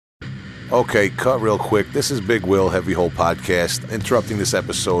Okay, cut real quick. This is Big Will, Heavy Hole Podcast, interrupting this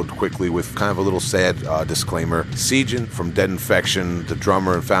episode quickly with kind of a little sad disclaimer. Serano from Dead Infection, the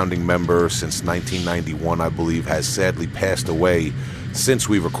drummer and founding member since 1991, I believe, has sadly passed away since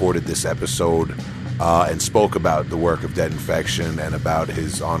we recorded this episode and spoke about the work of Dead Infection and about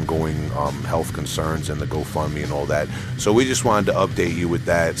his ongoing health concerns and the GoFundMe and all that. So we just wanted to update you with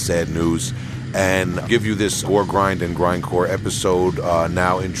that sad news and give you this gore grind and grindcore episode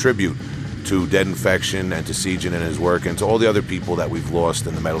now in tribute to Dead Infection and to Serano and his work and to all the other people that we've lost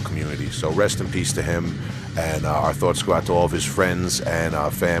in the metal community. So rest in peace to him, and our thoughts go out to all of his friends and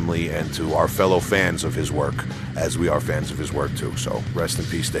family and to our fellow fans of his work, as we are fans of his work too. So rest in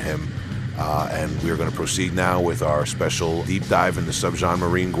peace to him. And we're going to proceed now with our special deep dive into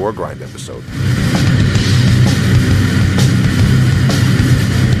Subgenremarine Gore Grind episode.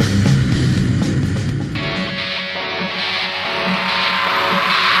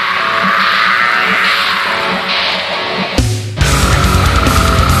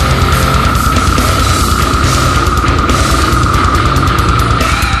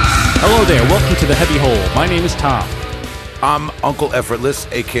 Hello there, welcome to the Heavy Hole. My name is Tom. I'm Uncle Effortless,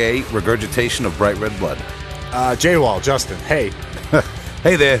 a.k.a. Regurgitation of Bright Red Blood. J-Wall, Justin, hey.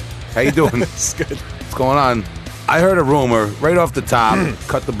 Hey there, how you doing? It's good. What's going on? I heard a rumor, right off the top,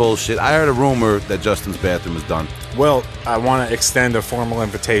 cut the bullshit, I heard a rumor that Justin's bathroom is done. Well, I want to extend a formal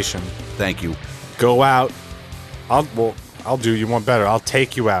invitation. Thank you. Go out. I'll do you one better. I'll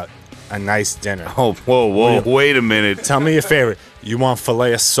take you out. A nice dinner. Oh, whoa, wait a minute. Tell me your favorite. You want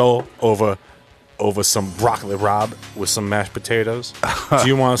filet of sole over some broccoli rabe with some mashed potatoes? Do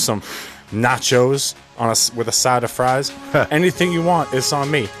you want some nachos with a side of fries? Anything you want, it's on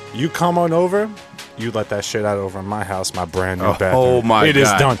me. You come on over, you let that shit out over in my house, my brand new bathroom. Oh my God. It is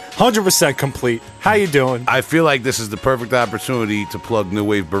done. 100% complete. How you doing? I feel like this is the perfect opportunity to plug New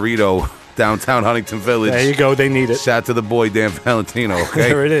Wave Burrito, downtown Huntington Village. There you go, they need it. Shout out to the boy, Dan Valentino, okay?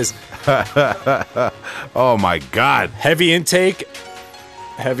 There it is. Oh my God. Heavy intake,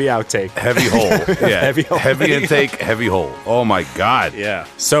 heavy outtake. Heavy hole. Yeah. Heavy hole. Heavy intake, heavy hole. Oh my God. Yeah.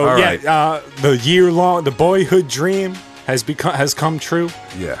 So All right. the year-long, the boyhood dream has come true.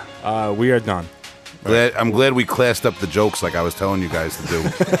 Yeah. We are done. I'm glad we classed up the jokes like I was telling you guys to do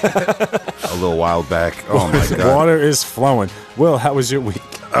a little while back. Oh my God. Water is flowing. Will, how was your week?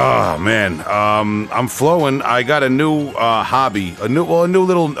 Oh man, I'm flowing. I got a new hobby, a new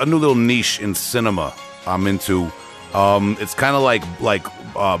little niche in cinema. I'm into. It's kind of like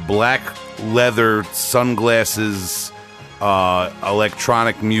black leather sunglasses,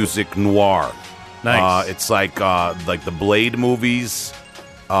 electronic music noir. Nice. It's like the Blade movies,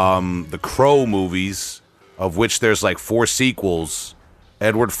 the Crow movies, of which there's like 4 sequels.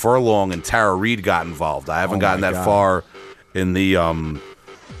 Edward Furlong and Tara Reid got involved. I haven't gotten that far in the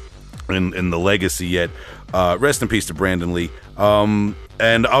in the legacy yet. Rest in peace to Brandon Lee. And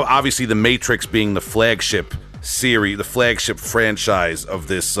obviously The Matrix being the flagship series, the flagship franchise of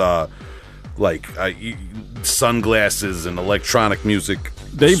this sunglasses and electronic music.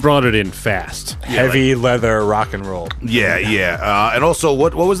 They brought it in fast. Heavy leather rock and roll. Yeah. And also,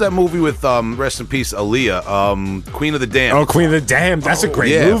 what was that movie with rest in peace Aaliyah, Queen of the Damned? Oh, Queen of the Damned. That's a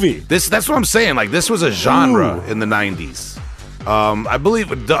great movie. That's what I'm saying. Like, this was a genre in the 90s. I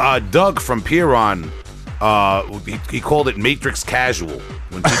believe Doug from Piron, he called it Matrix casual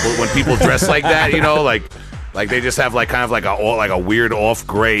when people dress like that, you know, like they just have like kind of like a weird off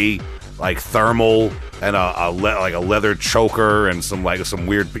gray like thermal and a leather choker and some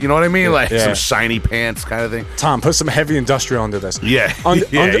weird, you know what I mean, some shiny pants kind of thing. Tom, put some heavy industrial into this. Yeah.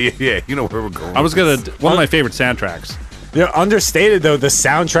 You know where we're going. I was one of my favorite soundtracks. Yeah, understated though, the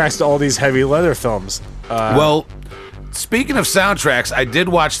soundtracks to all these heavy leather films. Well, speaking of soundtracks, I did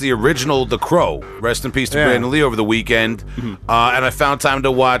watch the original The Crow. Rest in peace to Brandon Lee over the weekend. And I found time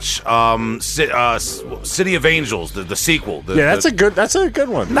to watch City of Angels, the sequel. That's a good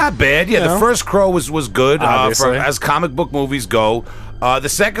one. Not bad. Yeah, the first Crow was good as comic book movies go. The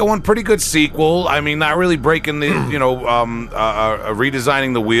second one, pretty good sequel. I mean, not really breaking the,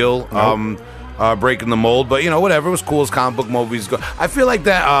 redesigning the wheel, breaking the mold, but whatever. It was cool as comic book movies go. I feel like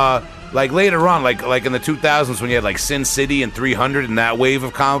that. Like later on, like in the 2000s when you had like Sin City and 300 and that wave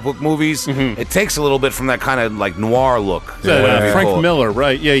of comic book movies, it takes a little bit from that kind of like noir look. Frank Miller,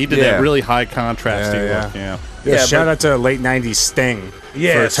 right? Yeah, he did that really high contrast look. Yeah, shout out to late 90s Sting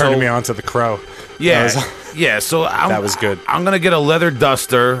for turning me on to The Crow. Yeah, so that was good. I'm going to get a leather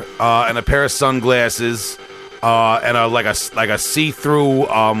duster and a pair of sunglasses and a see-through,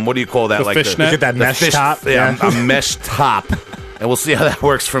 what do you call that? The like fishnet? Get that mesh top. Yeah, a mesh top. and we'll see how that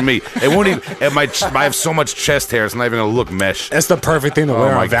works for me. It won't even. I have so much chest hair; it's not even gonna look mesh. That's the perfect thing to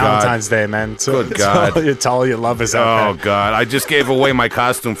wear my on Valentine's Day, man. So, Good God! It's all your love is out Oh there. God! I just gave away my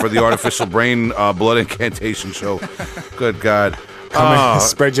costume for the artificial brain blood incantation show. Good God! Come and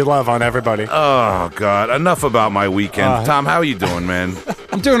spread your love on everybody. Oh God! Enough about my weekend. Tom, how are you doing, man?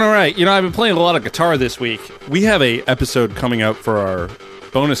 I'm doing all right. You know, I've been playing a lot of guitar this week. We have a episode coming up for our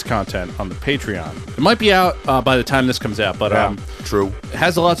bonus content on the Patreon. It might be out by the time this comes out, but True. it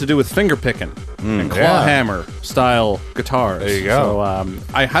has a lot to do with finger picking and claw hammer style guitars. There you go. So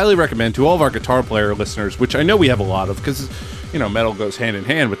I highly recommend to all of our guitar player listeners, which I know we have a lot of, because metal goes hand in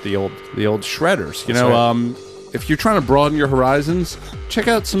hand with the old shredders. You know, if you're trying to broaden your horizons, check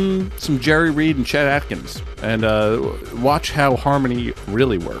out some Jerry Reed and Chet Atkins, and watch how harmony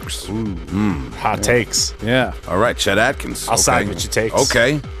really works. Hot takes. Yeah. All right, Chet Atkins. I'll side with your takes.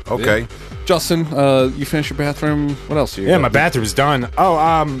 Okay. Yeah. Justin, you finished your bathroom. What else? Yeah, my bathroom's done.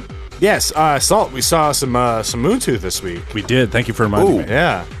 Oh, yes. Salt. We saw some Moontooth this week. We did. Thank you for reminding me.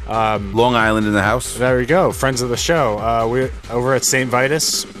 Yeah. Long Island in the house. There we go. Friends of the show. We're over at St.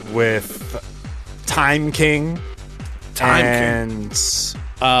 Vitus with Time King. And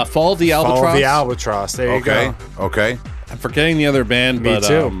Fall of the Albatross. Fall of the Albatross. There you go. Okay. I'm forgetting the other band, Me but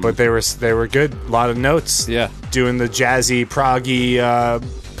too. But they were good. A lot of notes. Yeah. Doing the jazzy, proggy,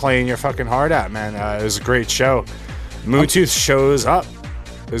 playing your fucking heart out, man. It was a great show. Moontooth shows up.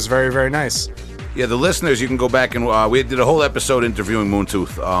 It was very, very nice. Yeah, the listeners, you can go back and we did a whole episode interviewing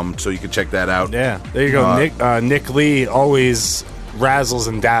Moontooth, so you can check that out. Yeah, there you go. Nick Lee always razzles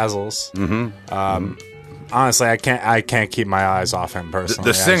and dazzles. Honestly, I can't keep my eyes off him personally.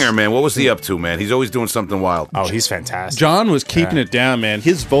 The singer, man, what was he up to, man? He's always doing something wild. Oh, he's fantastic. John was keeping it down, man.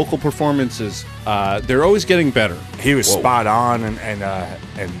 His vocal performances, they're always getting better. He was spot on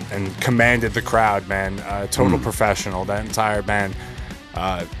and commanded the crowd, man. Total professional. That entire band.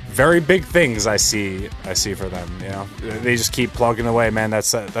 Very big things I see for them. You know, they just keep plugging away, man.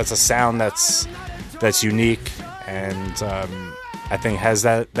 That's a sound that's unique and I think has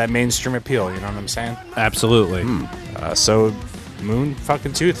that mainstream appeal. You know what I'm saying? Absolutely. So Moon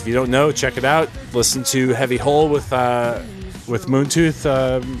fucking Tooth. If you don't know, check it out. Listen to Heavy Hole with Moontooth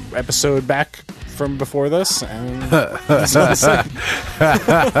episode back from before this, and that's what I'm saying.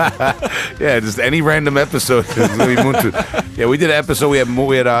 Yeah, just any random episode. Yeah, we did an episode. We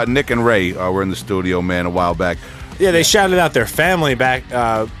had Nick and Ray were in the studio, man, a while back. Yeah, they shouted out their family back,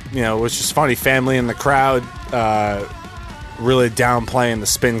 which is funny. Family in the crowd, really downplaying the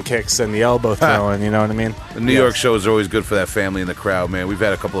spin kicks and the elbow throwing. You know what I mean? The New York shows are always good for that family in the crowd, man. We've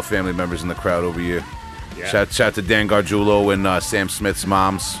had a couple of family members in the crowd over here. Yeah. Shout to Dan Gargiulo and Sam Smith's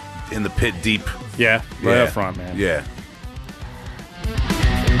moms in the pit deep. Yeah, right up front, man. Yeah.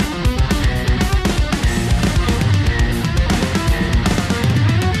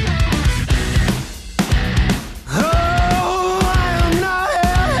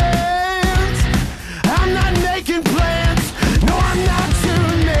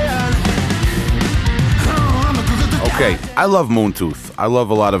 Okay, I love Moontooth. I love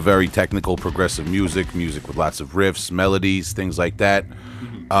a lot of very technical, progressive music with lots of riffs, melodies, things like that.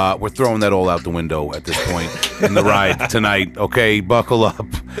 We're throwing that all out the window at this point in the ride tonight. Okay, buckle up,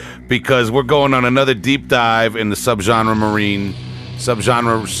 because we're going on another deep dive in the subgenremarine.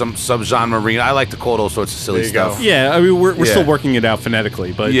 Subgenremarine. I like to call it all sorts of silly stuff. Go. Yeah, I mean, we're still working it out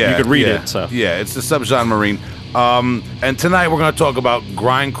phonetically, but you could read it. So yeah, it's the subgenremarine. And tonight we're going to talk about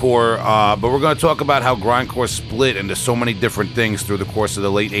grindcore, but we're going to talk about how grindcore split into so many different things through the course of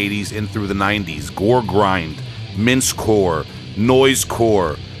the late 80s and through the 90s. Gore grind, mincecore,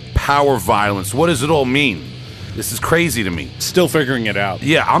 noisecore, power violence. What does it all mean? This is crazy to me. Still figuring it out.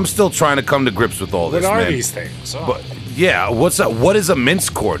 Yeah, I'm still trying to come to grips with all this, man. What are these things? Oh. But, yeah, what is a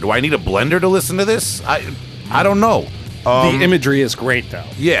mincecore? Do I need a blender to listen to this? I don't know. The imagery is great, though.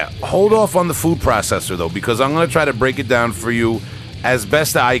 Yeah, hold off on the food processor, though, because I'm going to try to break it down for you as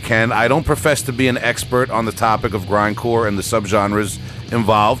best I can. I don't profess to be an expert on the topic of grindcore and the subgenres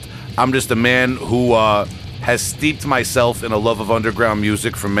involved. I'm just a man who has steeped myself in a love of underground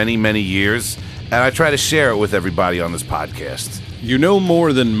music for many, many years, and I try to share it with everybody on this podcast. You know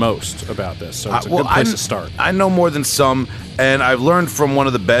more than most about this, so it's a good place to start. I know more than some, and I've learned from one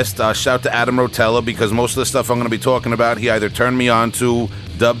of the best. Shout to Adam Rotella, because most of the stuff I'm going to be talking about, he either turned me on to,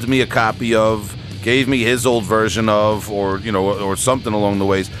 dubbed me a copy of, gave me his old version of, or something along the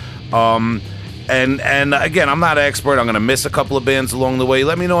ways. And again, I'm not an expert. I'm going to miss a couple of bands along the way.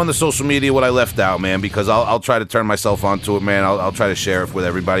 Let me know on the social media what I left out, man, because I'll try to turn myself onto it, man. I'll try to share it with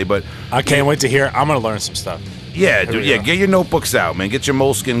everybody. But I can't wait to hear. I'm going to learn some stuff. Yeah, dude. Yeah, get your notebooks out, man. Get your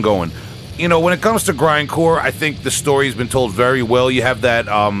moleskin going. when it comes to grindcore, I think the story's been told very well. You have that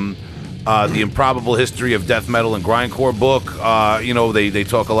the Improbable History of Death Metal and Grindcore book. They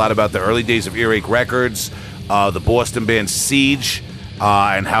talk a lot about the early days of Earache Records, the Boston band Siege,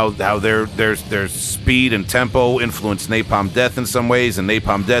 and how their speed and tempo influenced Napalm Death in some ways, and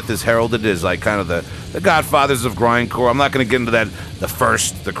Napalm Death is heralded as like kind of the godfathers of grindcore. I'm not going to get into that.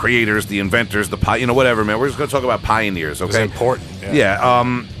 The creators, the inventors, whatever, man. We're just going to talk about pioneers. Okay, it's important.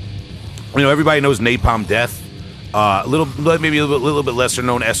 Yeah. Everybody knows Napalm Death. Maybe a little bit lesser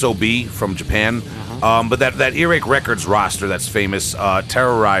known SOB from Japan. But that Earache Records roster that's famous,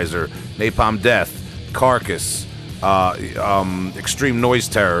 Terrorizer, Napalm Death, Carcass, Extreme Noise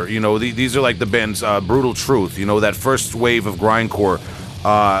Terror. These are like the bands, Brutal Truth. That first wave of grindcore,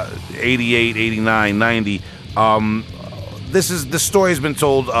 88, 89, 90. The story's been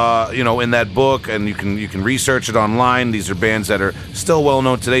told, in that book, and you can research it online. These are bands that are still well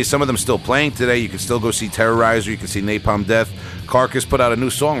known today. Some of them still playing today. You can still go see Terrorizer. You can see Napalm Death. Carcass put out a new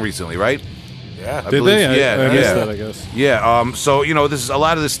song recently, right? Yeah. Did they? Yeah, I missed that, I guess. Yeah. So a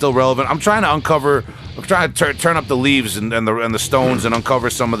lot of this is still relevant. I'm trying to turn up the leaves and the stones and uncover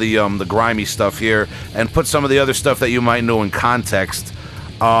some of the grimy stuff here and put some of the other stuff that you might know in context.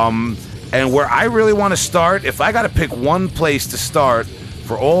 And where I really want to start, if I got to pick one place to start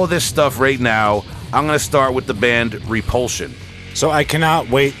for all of this stuff right now, I'm going to start with the band Repulsion. So I cannot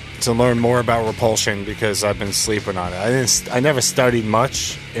wait to learn more about Repulsion because I've been sleeping on it. I never studied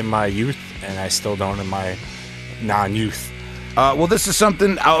much in my youth, and I still don't in my non-youth. Well, this is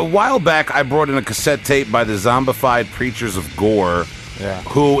something, a while back I brought in a cassette tape by the Zombified Preachers of Gore,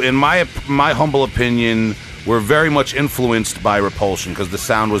 who, in my humble opinion, were very much influenced by Repulsion because the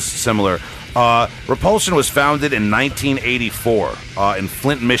sound was similar. Repulsion was founded in 1984 in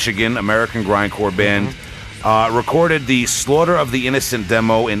Flint, Michigan, American grindcore band. Recorded the Slaughter of the Innocent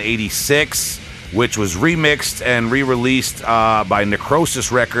demo in 86, which was remixed and re-released by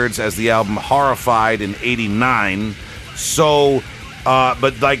Necrosis Records as the album Horrified in 89. So,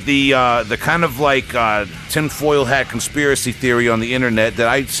 but like the kind of like tinfoil hat conspiracy theory on the internet that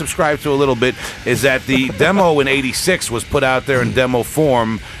I subscribe to a little bit is that the demo in 86 was put out there in demo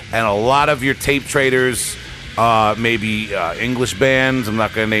form, and a lot of your tape traders, maybe English bands, I'm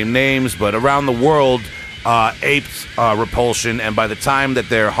not going to name names, but around the world aped Repulsion, and by the time that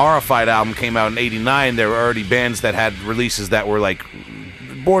their Horrified album came out in 89, there were already bands that had releases that were like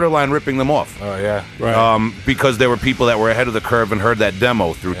borderline ripping them off. Oh, yeah. Right. Because there were people that were ahead of the curve and heard that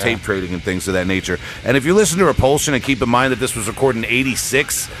demo through tape trading and things of that nature. And if you listen to Repulsion and keep in mind that this was recorded in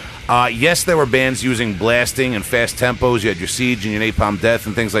 86, yes, there were bands using blasting and fast tempos. You had your Siege and your Napalm Death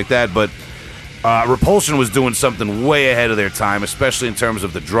and things like that, but Repulsion was doing something way ahead of their time, especially in terms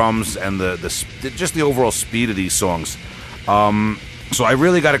of the drums and just the overall speed of these songs. So I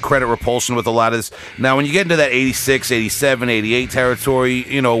really got to credit Repulsion with a lot of this. Now, when you get into that 86, 87, 88 territory,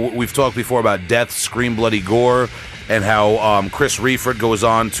 we've talked before about Death, Scream Bloody Gore, and how Chris Reifert goes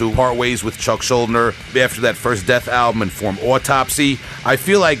on to part ways with Chuck Schuldiner after that first Death album and form Autopsy. I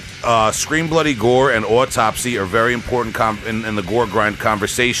feel like Scream Bloody Gore and Autopsy are very important in the gore grind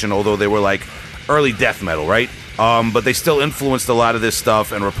conversation, although they were like early death metal, right? But they still influenced a lot of this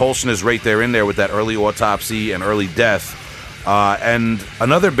stuff, and Repulsion is right there in there with that early Autopsy and early Death. And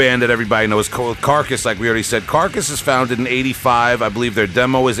another band that everybody knows, Carcass, like we already said. Carcass is founded in 85. I believe their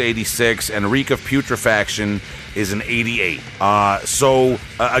demo is 86, and Reek of Putrefaction is in 88.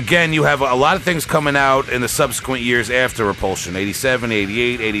 Again, you have a lot of things coming out in the subsequent years after Repulsion, 87,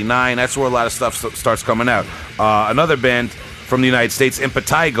 88, 89. That's where a lot of stuff starts coming out. Another band from the United States,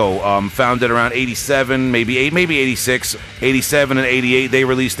 Impetigo, founded around 87, maybe 86, 87 and 88. They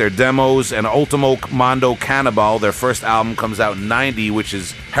released their demos, and Ultimo Mondo Cannibal, their first album, comes out in 90, which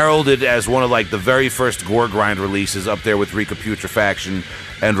is heralded as one of like the very first gore grind releases, up there with Reek of Putrefaction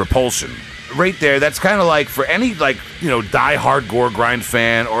and Repulsion. Right there, that's kind of like for any die-hard gore grind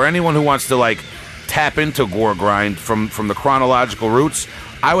fan or anyone who wants to like tap into gore grind from the chronological roots,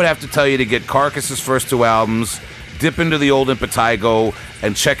 I would have to tell you to get Carcass's first two albums, dip into the old Impetigo,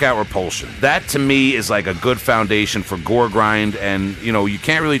 and check out Repulsion. That, to me, is like a good foundation for gore grind, and, you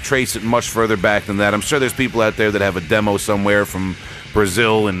can't really trace it much further back than that. I'm sure there's people out there that have a demo somewhere from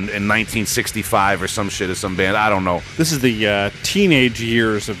Brazil in 1965 or some shit of some band. I don't know. This is the teenage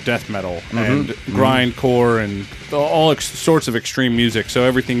years of death metal and grindcore and all sorts of extreme music, so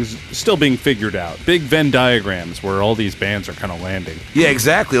everything's still being figured out. Big Venn diagrams where all these bands are kind of landing. Yeah,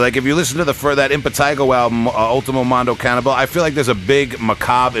 exactly. Like if you listen to that Impetigo album, Ultimo Mondo Cannibal, I feel like there's a big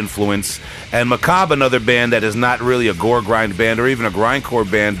Macabre influence. And Macabre, another band that is not really a gore grind band or even a grindcore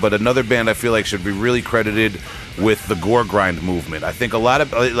band, but another band I feel like should be really credited with the gore grind movement. I think a lot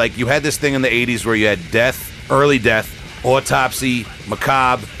of, like, you had this thing in the 80s where you had Death, early Death, Autopsy,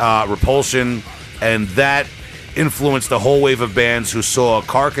 Macabre, Repulsion, and that influenced a whole wave of bands who saw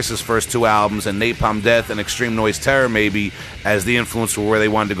Carcass's first 2 albums and Napalm Death and Extreme Noise Terror maybe as the influence for where they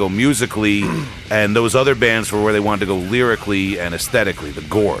wanted to go musically, and those other bands were where they wanted to go lyrically and aesthetically, the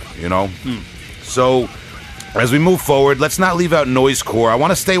gore, you know? So as we move forward, let's not leave out noisecore. I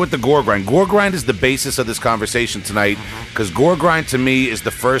want to stay with the gore grind. Gore grind is the basis of this conversation tonight, because gore grind to me is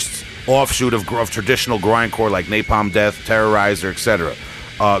the first offshoot of traditional grindcore like Napalm Death, Terrorizer, etc.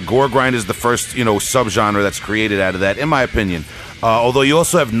 Gore grind is the first, subgenre that's created out of that, in my opinion. Although you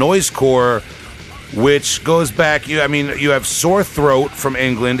also have noisecore, which goes back. You have Sore Throat from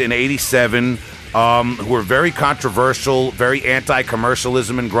England in '87, who were very controversial, very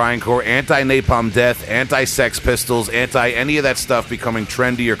anti-commercialism in grindcore, anti-Napalm Death, anti-Sex Pistols, anti-any of that stuff becoming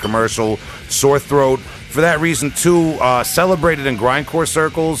trendy or commercial. Sore Throat, for that reason, too, celebrated in grindcore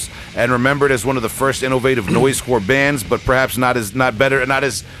circles and remembered as one of the first innovative noisecore bands, but perhaps not as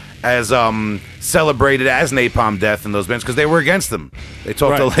celebrated as Napalm Death in those bands because they were against them. They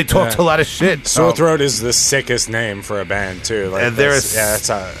talked a lot of shit. Sore Throat is the sickest name for a band too. Like, and that's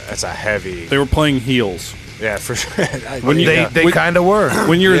a heavy. They were playing heels. Yeah, for sure. They kind of were.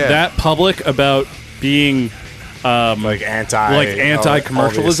 When you're that public about being like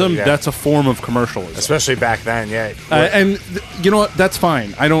anti-commercialism, that's a form of commercialism, especially back then. And you know what? That's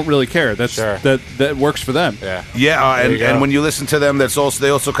fine. I don't really care. That's that works for them. And when you listen to them, they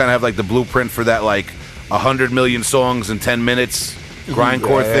also kind of have like the blueprint for that, like 100 million songs in 10 minutes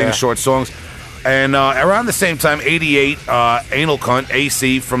grindcore thing, short songs. And around the same time, '88, Anal Cunt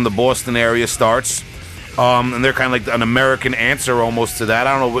AC from the Boston area starts. And they're kind of like an American answer almost to that.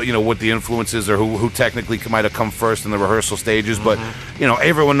 I don't know what the influence is or who technically might have come first in the rehearsal stages, but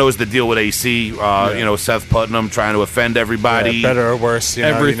everyone knows the deal with AC. Seth Putnam trying to offend everybody, better or worse.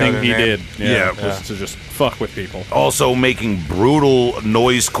 Everything he did, was to just fuck with people. Also making brutal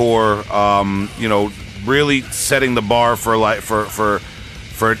noisecore. Really setting the bar for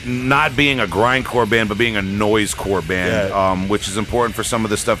not being a grindcore band, but being a noisecore band, which is important for some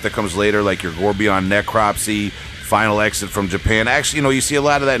of the stuff that comes later, like your Gorbion Necropsy, Final Exit from Japan. Actually, you see a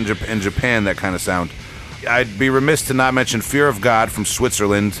lot of that in Japan, that kind of sound. I'd be remiss to not mention Fear of God from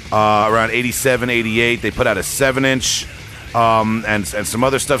Switzerland. Around 87, 88, they put out a 7-inch, and some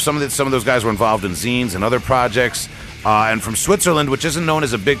other stuff. Some of those guys were involved in zines and other projects. And from Switzerland, which isn't known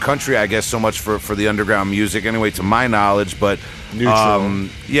as a big country, I guess, so much for the underground music, anyway, to my knowledge, but neutral.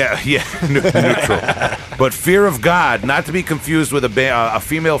 Neutral. But Fear of God, not to be confused with a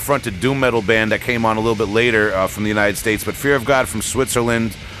female-fronted doom metal band that came on a little bit later from the United States, but Fear of God from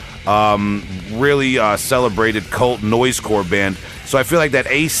Switzerland, really celebrated cult noisecore band. So I feel like that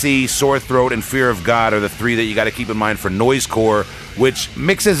AC, Sore Throat, and Fear of God are the 3 that you got to keep in mind for noisecore, which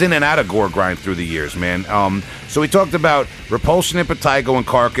mixes in and out of gore grind through the years, man. So we talked about Repulsion, Pt.2, and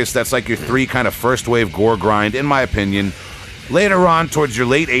Carcass. That's like your 3 kind of first wave gore grind, in my opinion. Later on, towards your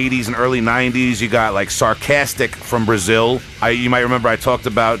late 80s and early 90s, you got like Sarcastic from Brazil. You might remember I talked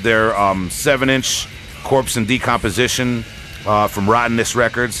about their 7-inch Corpse and Decomposition from Rottenness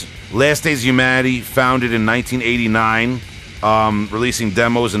Records. Last Days of Humanity, founded in 1989. Releasing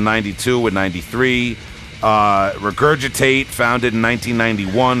demos in 92 with 93. Regurgitate, founded in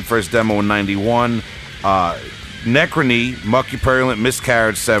 1991, first demo in 91. Necrony, Mucopurulent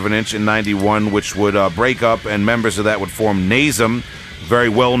Miscarriage 7-inch in 91, which would break up, and members of that would form Nasum, very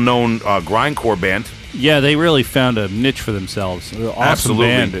well-known grindcore band. Yeah, they really found a niche for themselves. Awesome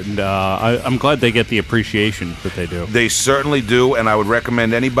band, and I'm glad they get the appreciation that they do. They certainly do, and I would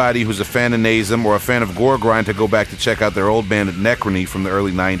recommend anybody who's a fan of Nasum or a fan of gore grind to go back to check out their old band Necrony from the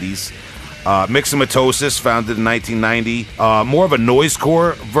early 90s. Myxomatosis, founded in 1990. More of a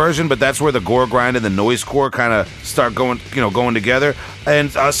noisecore version, but that's where the gore grind and the noisecore kind of start going together. And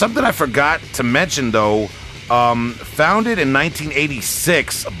something I forgot to mention, though, founded in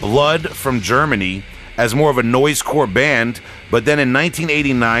 1986, Blood from Germany, as more of a noisecore band, but then in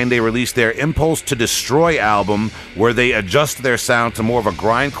 1989 they released their Impulse to Destroy album, where they adjust their sound to more of a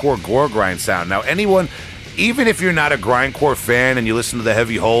grindcore gore grind sound. Now, even if you're not a grindcore fan and you listen to the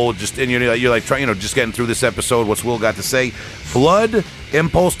Heavy Hole, you're like trying, just getting through this episode, what's Will got to say? Blood,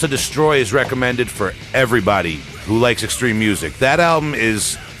 Impulse to Destroy is recommended for everybody who likes extreme music. That album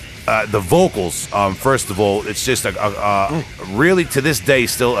is the vocals. First of all, it's just really to this day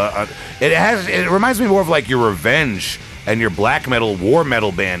still. It reminds me more of like your Revenge and your black metal, war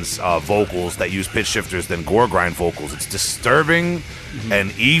metal bands vocals that use pitch shifters than gore grind vocals. It's disturbing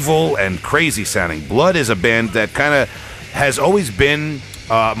and evil and crazy sounding. Blood is a band that kind of has always been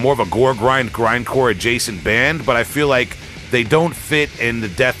more of a gore grind, grindcore adjacent band, but I feel like they don't fit in the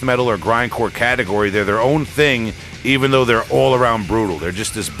death metal or grindcore category. They're their own thing, even though they're all around brutal. They're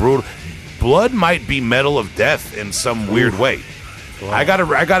just this brutal. Blood might be metal of death in some weird way. Wow. I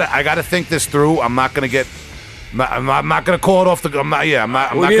gotta think this through. I'm not gonna get. I'm not gonna call it off the. I'm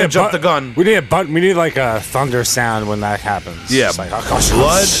not gonna jump the gun. We need like a thunder sound when that happens. Yeah, like,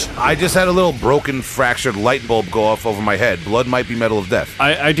 Blood. I just had a little broken, fractured light bulb go off over my head. Blood might be metal of death.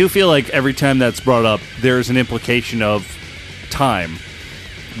 I do feel like every time that's brought up, there's an implication of time.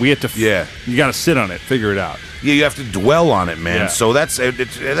 We have to. You got to sit on it, figure it out. Yeah, you have to dwell on it, man. Yeah. So that's I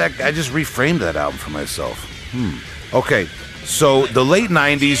just reframed that album for myself. Okay. So the late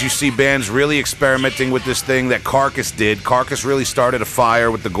 90s, you see bands really experimenting with this thing that Carcass did. Carcass really started a fire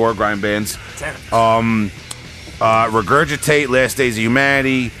with the gore grind bands. Regurgitate, Last Days of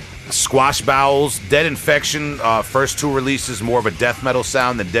Humanity, Squash Bowels, Dead Infection, first two releases, more of a death metal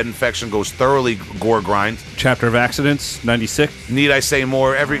sound. Then Dead Infection goes thoroughly gore grind. Chapter of Accidents, 96. Need I say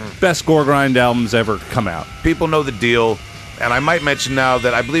more? Best gore grind albums ever come out. People know the deal. And I might mention now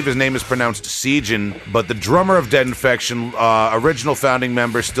that I believe his name is pronounced Gein, but the drummer of Dead Infection, original founding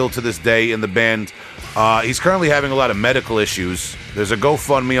member still to this day in the band, he's currently having a lot of medical issues. There's a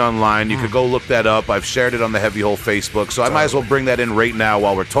GoFundMe online. You could go look that up. I've shared it on the Heavy Hole Facebook, so I might as well bring that in right now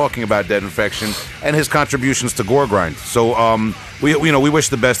while we're talking about Dead Infection and his contributions to gore grind. So we wish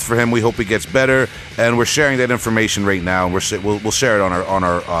the best for him. We hope he gets better, and we're sharing that information right now. And we'll share it on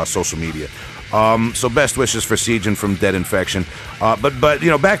our social media. So best wishes for Gein from Dead Infection. But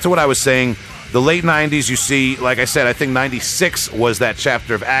back to what I was saying. The late 90s, you see, like I said, I think 96 was that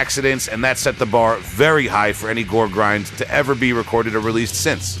chapter of Accidents, and that set the bar very high for any gore grind to ever be recorded or released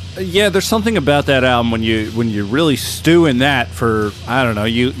since. Yeah, there's something about that album when you really stew in that for, I don't know,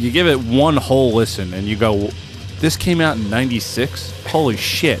 you give it one whole listen and you go, this came out in 96? Holy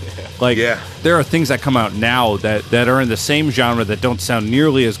shit. Like, there are things that come out now that are in the same genre that don't sound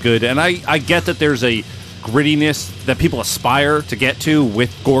nearly as good, and I get that there's a grittiness that people aspire to get to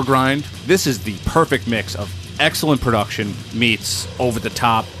with gore grind. This is the perfect mix of excellent production meets over the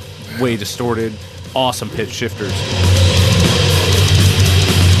top, way distorted, awesome pitch shifters.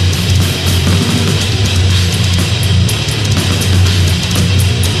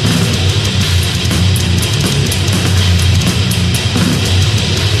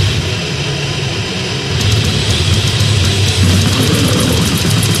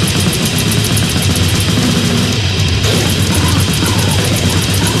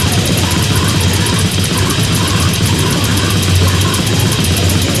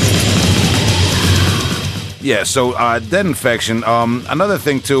 Yeah, so Dead Infection. Another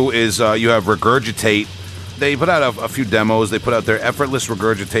thing, too, is you have Regurgitate. They put out a few demos. They put out their Effortless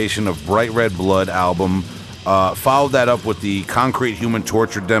Regurgitation of Bright Red Blood album. Followed that up with the Concrete Human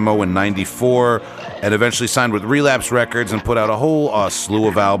Torture demo in 94, and eventually signed with Relapse Records and put out a whole slew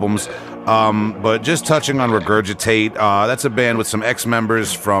of albums. But just touching on Regurgitate, that's a band with some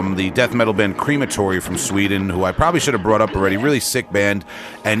ex-members from the death metal band Crematory from Sweden, who I probably should have brought up already. Really sick band,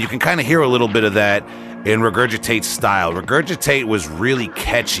 and you can kind of hear a little bit of that in Regurgitate's style. Regurgitate was really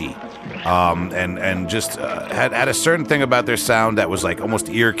catchy, and just had a certain thing about their sound that was like almost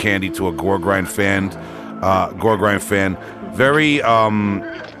ear candy to a gore grind fan. Very punk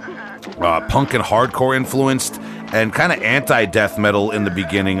and hardcore influenced, and kind of anti-death metal in the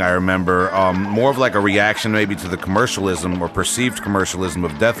beginning, I remember. More of like a reaction maybe to the commercialism or perceived commercialism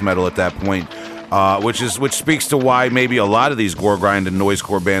of death metal at that point, which speaks to why maybe a lot of these gore grind and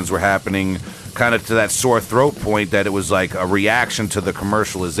noisecore bands were happening kind of to that sore throat point, that it was like a reaction to the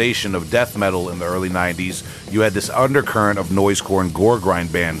commercialization of death metal in the early 90s. You had this undercurrent of noisecore and gore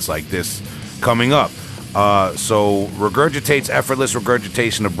grind bands like this coming up. So Regurgitate's Effortless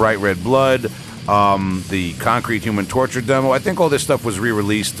Regurgitation of Bright Red Blood, the Concrete Human Torture demo. I think all this stuff was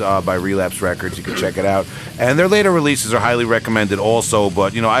re-released by Relapse Records. You can check it out. And their later releases are highly recommended also,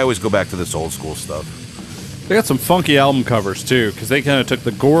 but, I always go back to this old school stuff. They got some funky album covers, too, because they kind of took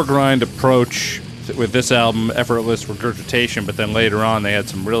the gore grind approach with this album, Effortless Regurgitation, but then later on they had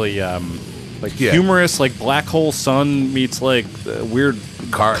some really humorous, like Black Hole Sun meets like weird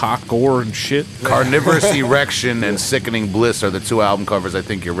cock gore and shit. Carnivorous Erection and Sickening Bliss are the two album covers I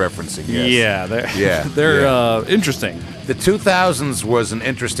think you're referencing. Yes. They're interesting. The 2000s was an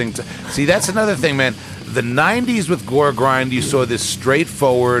interesting... See, that's another thing, man. the 90s with Gore Grind, you saw this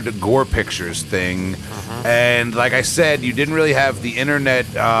straightforward gore pictures thing. And like I said, you didn't really have the internet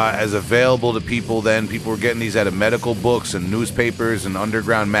as available to people then. People were getting these out of medical books and newspapers and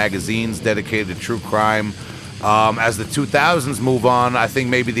underground magazines dedicated to true crime. As the 2000s move on, I think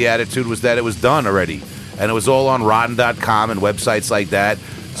maybe the attitude was that it was done already. And it was all on Rotten.com and websites like that.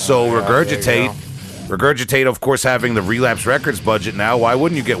 So Regurgitate, of course, having the Relapse Records budget now. Why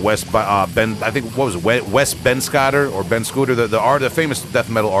wouldn't you get Wes Ben Scooter or Ben Scooter, the famous death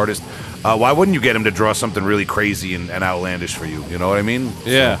metal artist? Why wouldn't you get him to draw something really crazy and outlandish for you? You know what I mean?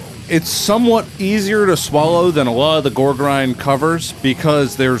 Yeah. So. It's somewhat easier to swallow than a lot of the Gore Grind covers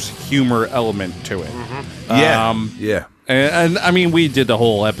because there's humor element to it. Yeah. And I mean, we did the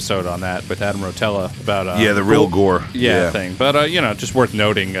whole episode on that with Adam Rotella about the real gore thing. But just worth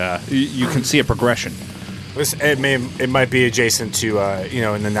noting, you can see a progression. It might be adjacent to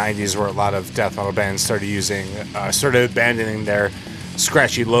in the 90s where a lot of death metal bands started abandoning their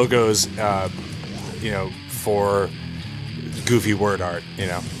scratchy logos, for goofy word art.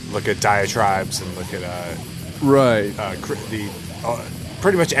 Look at Diatribes and look at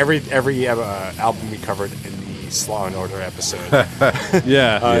pretty much every album we covered in the Slough and Order episode.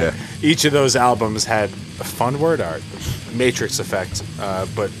 Each of those albums had fun word art, Matrix effect,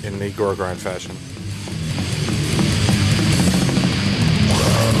 but in the Gore Grind fashion.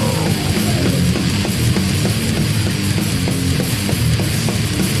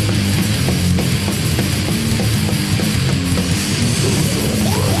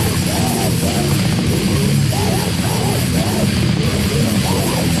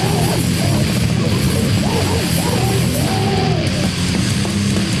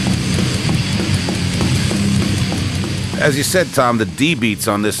 As you said, Tom, the D beats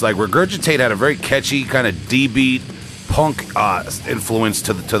on this, like Regurgitate had a very catchy kind of D beat punk influence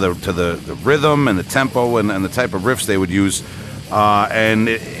to the rhythm and the tempo and the type of riffs they would use. And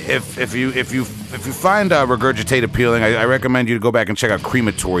if you find Regurgitate appealing, I recommend you to go back and check out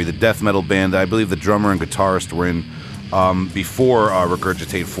Crematory, the death metal band that I believe the drummer and guitarist were in before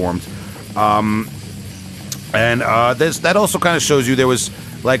Regurgitate formed. And that also kind of shows you there was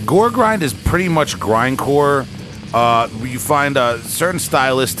like Gore Grind is pretty much grindcore. You find certain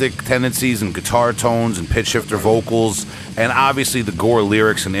stylistic tendencies and guitar tones and pitch shifter vocals, and obviously the gore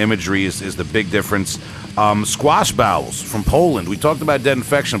lyrics and imagery is the big difference. Squash Bowels from Poland. We talked about Dead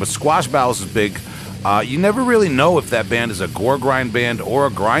Infection, but Squash Bowels is big. You never really know if that band is a gore grind band or a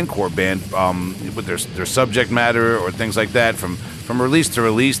grindcore band with their subject matter or things like that. From release to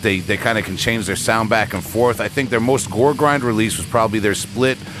release, they kind of can change their sound back and forth. I think their most gore grind release was probably their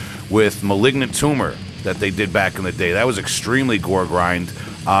split with Malignant Tumor that they did back in the day. That was extremely gore grind.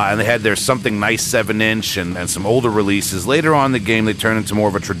 And they had their Something Nice 7-inch and some older releases. Later on in the game, they turned into more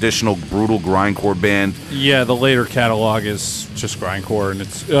of a traditional, brutal grindcore band. Yeah, the later catalog is just grindcore, and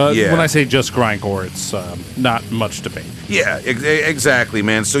it's when I say just grindcore, it's not much debate. Yeah, exactly,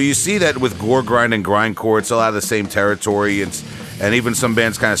 man. So you see that with gore grind and grindcore, it's a lot of the same territory, and even some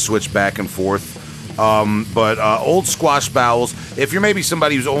bands kind of switch back and forth. But old Squash Bowels, if you're maybe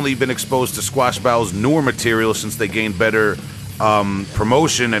somebody who's only been exposed to Squash Bowels' newer material since they gained better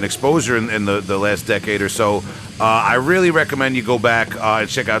promotion and exposure in the last decade or so, I really recommend you go back and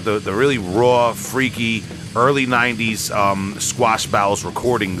check out the really raw, freaky, early 90s Squash Bowels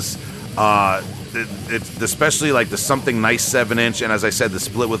recordings. It's especially like the Something Nice 7-inch, and as I said, the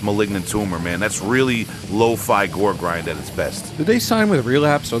split with Malignant Tumor, man. That's really lo-fi gore grind at its best. Did they sign with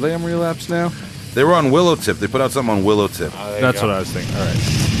Relapse? Are they on Relapse now? They were on Willowtip. They put out something on Willowtip. That's what I was thinking. All right.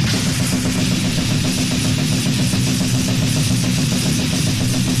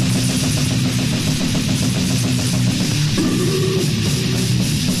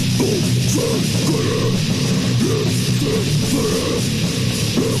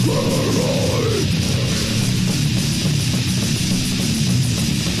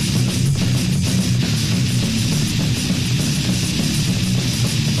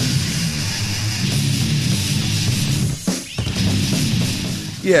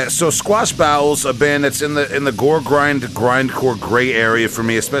 Yeah, so Squash Bowels, a band that's in the gore grindcore gray area for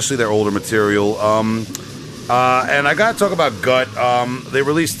me, especially their older material. And I gotta talk about Gut. They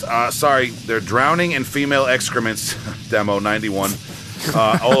released their Drowning in Female Excrements demo '91.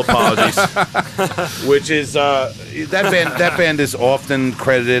 All apologies. Which is that band is often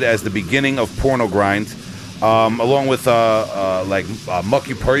credited as the beginning of porno grind, along with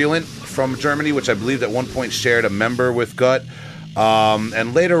Mucky Purulent from Germany, which I believe at one point shared a member with Gut.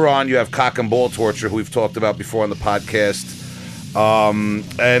 And later on, you have Cock and Ball Torture, who we've talked about before on the podcast.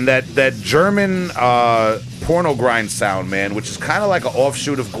 And that German porno grind sound, man, which is kind of like an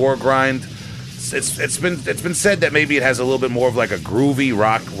offshoot of gore grind. it's been said that maybe it has a little bit more of like a groovy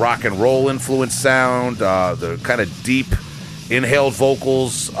rock and roll influence sound, the kind of deep inhaled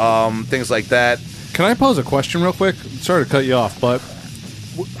vocals, things like that. Can I pose a question real quick? Sorry to cut you off, but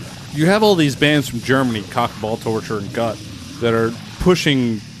you have all these bands from Germany, Cock, Ball, Torture, and Gut, that are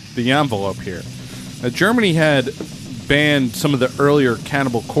pushing the envelope here. Germany had banned some of the earlier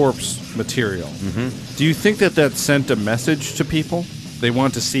Cannibal Corpse material. Mm-hmm. Do you think that sent a message to people? They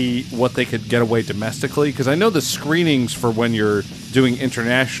want to see what they could get away domestically? Because I know the screenings for when you're doing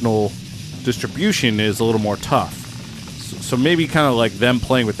international distribution is a little more tough. So maybe kind of like them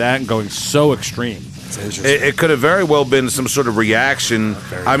playing with that and going so extreme. It could have very well been some sort of reaction.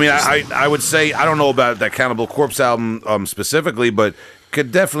 I mean, I would say, I don't know about that Cannibal Corpse album specifically, but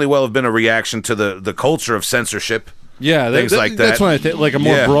could definitely well have been a reaction to the culture of censorship. Yeah, things like that. That's what I think, like a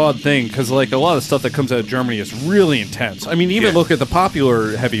more broad thing, because like a lot of stuff that comes out of Germany is really intense. I mean, even look at the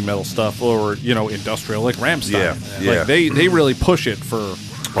popular heavy metal stuff, or industrial, like Rammstein. Yeah. Like they really push it for.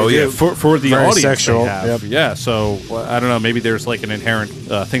 Oh yeah, for the very audience sexual. they have. Yep. Yeah, so I don't know. Maybe there's like an inherent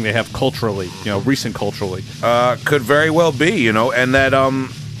thing they have culturally, recent culturally. Could very well be, and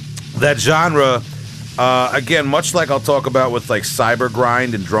that genre. Again, much like I'll talk about with like cyber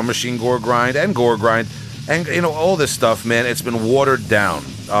grind and drum machine gore grind and gore grind, and all this stuff, man, it's been watered down.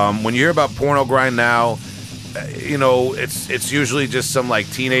 When you hear about porno grind now, it's usually just some like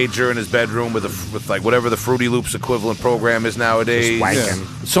teenager in his bedroom with like whatever the Fruity Loops equivalent program is nowadays.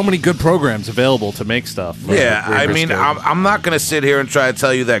 So many good programs available to make stuff. Yeah, I mean, I'm not going to sit here and try to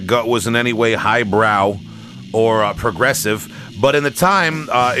tell you that Gut was in any way highbrow or progressive, but in the time,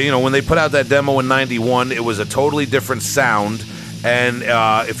 when they put out that demo in '91, it was a totally different sound. And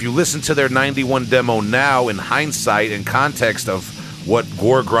if you listen to their '91 demo now, in hindsight, in context of what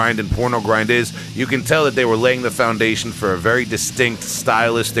gore grind and porno grind is, you can tell that they were laying the foundation for a very distinct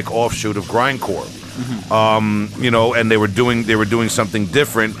stylistic offshoot of grindcore. Mm-hmm. And they were doing something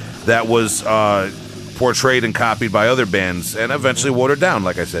different that was portrayed and copied by other bands, and eventually watered down,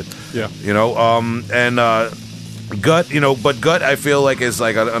 like I said. Yeah. Gut, but Gut, I feel like, is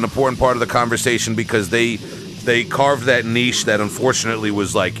like an important part of the conversation, because they carved that niche that unfortunately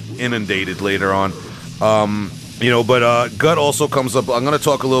was like inundated later on. But Gut also comes up. I'm going to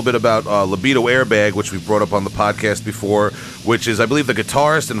talk a little bit about Libido Airbag, which we've brought up on the podcast before, which is, I believe, the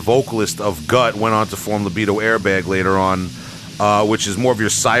guitarist and vocalist of Gut went on to form Libido Airbag later on, which is more of your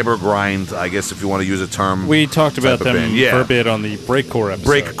cyber grind, I guess, if you want to use a term. We talked about them for a bit on the Breakcore episode.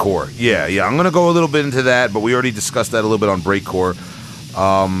 Breakcore, yeah. I'm going to go a little bit into that, but we already discussed that a little bit on Breakcore.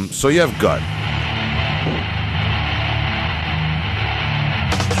 So you have Gut.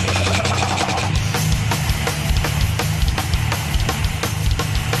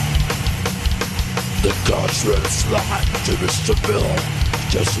 The gods red slide to Mr. Bill,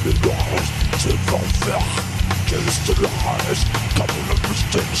 destiny rise to fulfill. Gives to the highest, couple of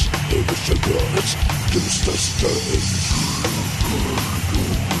mistakes, it was the words, gives the stage.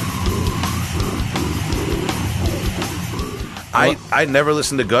 I never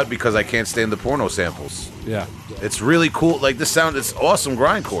listened to Gut because I can't stand the porno samples. Yeah. It's really cool. Like, this sound, it's awesome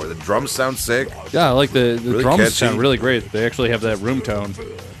grindcore. The drums sound sick. Yeah, I like the really drums catchy. sound really great. They actually have that room tone.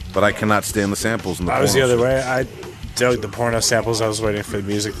 But I cannot stand the samples in the I was the other way. I dug the porno samples. I was waiting for the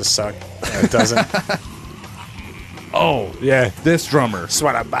music to suck. And it doesn't. Oh, yeah. This drummer.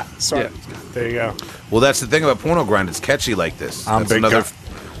 Sweat. Yeah. There you go. Well, that's the thing about porno grind. It's catchy like this. I'm That's big Gut.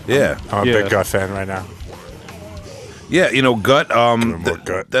 Yeah. I'm a big Gut fan right now. Yeah, Gut,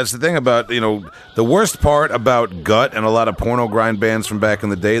 Gut. That's the thing about, the worst part about Gut and a lot of porno grind bands from back in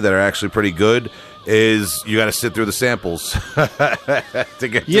the day that are actually pretty good is you got to sit through the samples to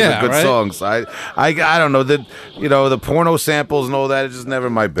get to the good songs. I don't know, the porno samples and all that is just never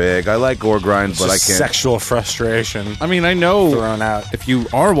my bag. I like gore grind, but I can't. Sexual frustration. I mean, I know thrown out. If you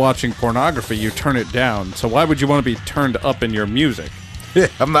are watching pornography, you turn it down. So why would you want to be turned up in your music? Yeah,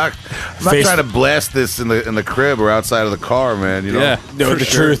 I'm not trying to blast this in the crib or outside of the car, man. Yeah, know the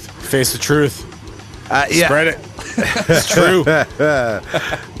truth. Face the truth. Yeah. Spread it. It's true.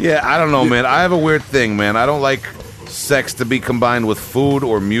 Yeah, I don't know, man. I have a weird thing, man. I don't like sex to be combined with food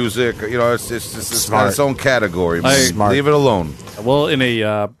or music. It's got its own category, man. Leave it alone. Well, in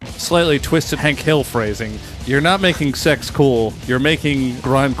a slightly twisted Hank Hill phrasing, you're not making sex cool. You're making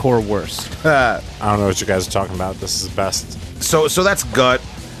grindcore worse. I don't know what you guys are talking about. This is the best. So that's Gut.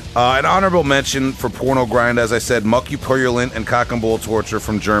 An honorable mention for porno grind, as I said, Mucky Purulent and Cock and Ball Torture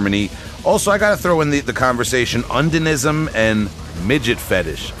from Germany. Also, I got to throw in the conversation Undinism and Midget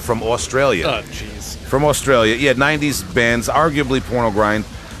Fetish from Australia. Oh, jeez. From Australia. Yeah, 90s bands, arguably porno grind.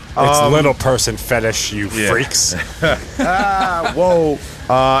 It's little person fetish, you freaks. Whoa.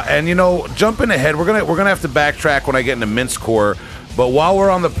 And jumping ahead, we're gonna have to backtrack when I get into Mincecore. But while we're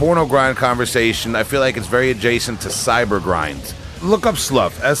on the porno grind conversation, I feel like it's very adjacent to cyber grinds. Look up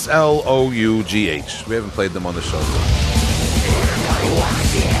Slough, Slough. We haven't played them on the show.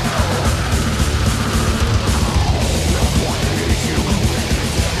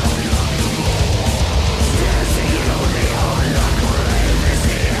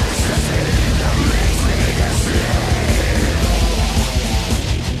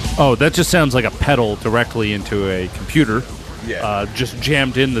 Oh, that just sounds like a pedal directly into a computer. Yeah. Just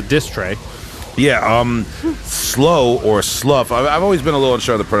jammed in the disc tray. Yeah, slow or slough. I've always been a little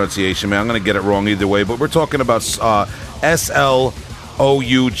unsure of the pronunciation, man. I'm going to get it wrong either way, but we're talking about Slough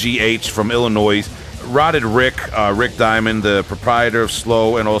from Illinois. Rotted Rick Diamond, the proprietor of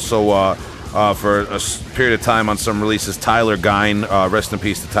Slough, and also for a period of time on some releases, Tyler Gein. Rest in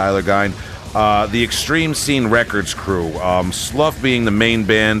peace to Tyler Gein. The Extreme Scene Records crew. Slough being the main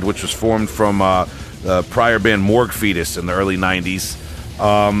band, which was formed from the prior band Morgue Fetus in the early 90s.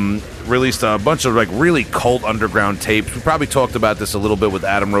 Released a bunch of really cult underground tapes. We probably talked about this a little bit with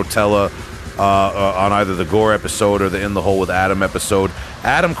Adam Rotella on either the Gore episode or the In the Hole with Adam episode.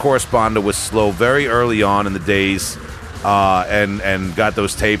 Adam corresponded with Slough very early on in the days and got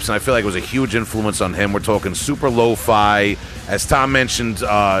those tapes, and I feel like it was a huge influence on him. We're talking super lo-fi, as Tom mentioned,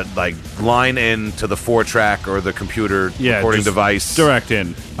 line in to the 4-track or the computer recording device, direct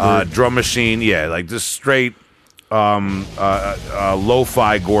in, drum machine, just straight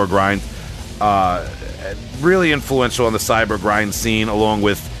lo-fi gore grind. Really influential on the cyber grind scene, along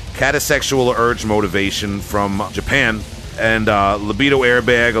with Catasexual Urge Motivation from Japan, and Libido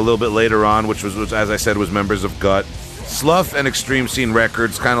Airbag a little bit later on, which was as I said, was members of Gut. Slough and Extreme Scene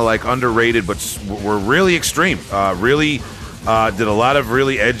Records, kind of underrated, but were really extreme. Really did a lot of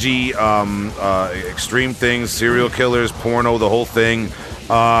really edgy, extreme things, serial killers, porno, the whole thing.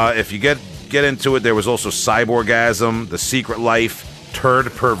 If you get into it, there was also Cyborgasm, The Secret Life,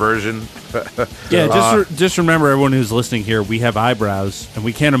 Turd Perversion. Just remember, everyone who's listening here, we have eyebrows, and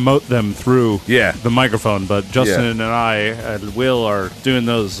we can't emote them through the microphone, but Justin and I and Will are doing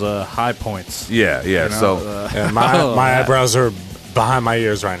those high points. My eyebrows are behind my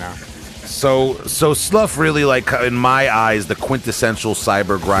ears right now. So Slough really, in my eyes, the quintessential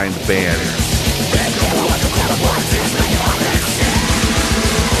cyber grind band.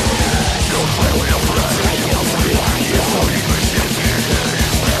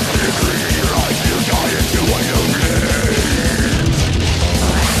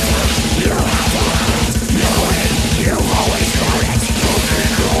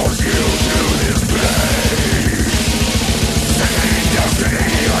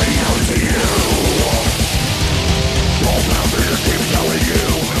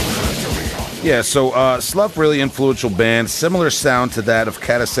 Yeah, so Slough, really influential band, similar sound to that of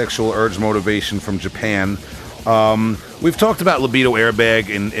Catasexual Urge Motivation from Japan. We've talked about Libido Airbag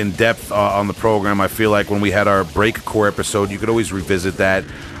in depth on the program. I feel like when we had our Breakcore episode, you could always revisit that.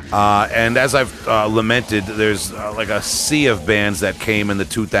 And as I've lamented, there's a sea of bands that came in the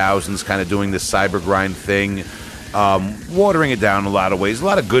 2000s kind of doing this cyber grind thing, watering it down in a lot of ways. A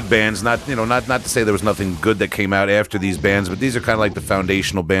lot of good bands, not to say there was nothing good that came out after these bands, but these are kind of like the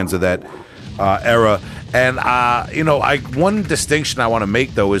foundational bands of that era. And one distinction I want to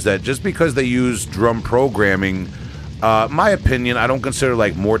make, though, is that just because they use drum programming, my opinion, I don't consider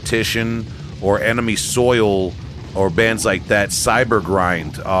Mortician or Enemy Soil or bands like that cyber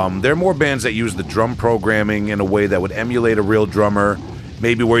grind. They're more bands that use the drum programming in a way that would emulate a real drummer.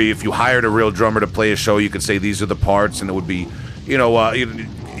 Maybe where if you hired a real drummer to play a show, you could say these are the parts, and it would be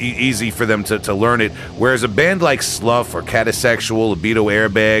easy for them to learn it. Whereas a band like Slough or Catasexual, Libido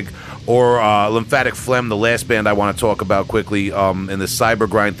Airbag, or Lymphatic Phlegm, the last band I want to talk about quickly in the cyber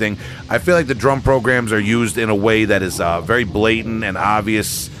grind thing, I feel like the drum programs are used in a way that is very blatant and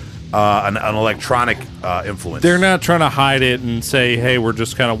obvious, an electronic influence. They're not trying to hide it and say, hey, we're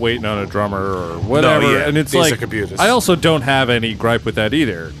just kind of waiting on a drummer or whatever. No, yeah. And it's These are computers. I also don't have any gripe with that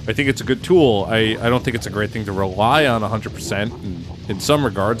either. I think it's a good tool. I don't think it's a great thing to rely on 100% in some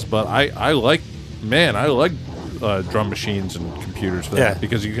regards, but I like drum machines and computers for that,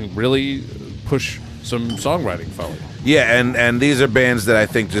 because you can really push some songwriting forward. Yeah, and these are bands that I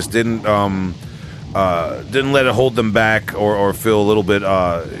think just didn't didn't let it hold them back or feel a little bit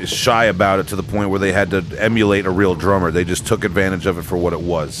shy about it to the point where they had to emulate a real drummer. They just took advantage of it for what it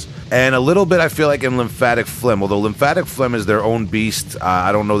was. And a little bit, I feel like, in Lymphatic Phlegm. Although Lymphatic Phlegm is their own beast,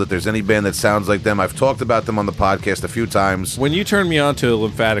 I don't know that there's any band that sounds like them. I've talked about them on the podcast a few times. When you turned me on to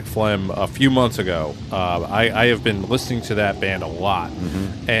Lymphatic Phlegm a few months ago, I have been listening to that band a lot.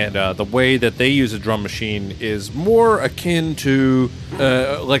 Mm-hmm. And the way that they use a drum machine is more akin to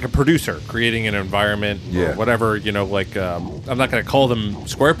like a producer creating an environment or whatever. You know, like I'm not going to call them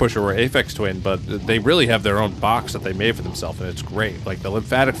Square Pusher or Aphex Twin, but they really have their own box that they made for themselves, and it's great. Like the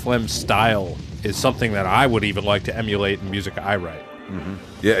Lymphatic Phlegm style is something that I would even like to emulate in music I write. Mm-hmm.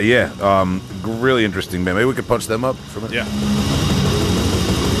 Yeah. Really interesting, man. Maybe we could punch them up for a minute. Yeah.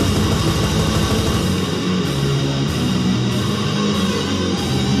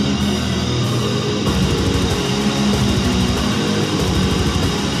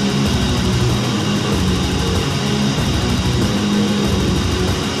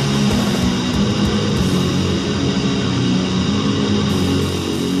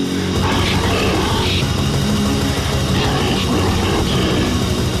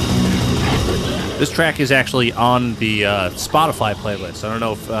 This track is actually on the Spotify playlist. I don't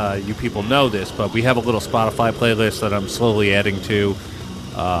know if you people know this, but we have a little Spotify playlist that I'm slowly adding to.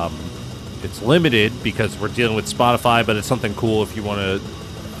 It's limited because we're dealing with Spotify, but it's something cool if you want to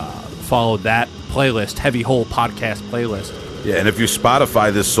follow that playlist, Heavy Hole Podcast playlist. Yeah, and if you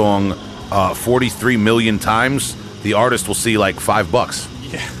Spotify this song 43 million times, the artist will see like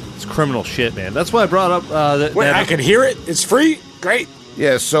 $5. Yeah, it's criminal shit, man. That's why I brought up... Wait, I can hear it? It's free? Great.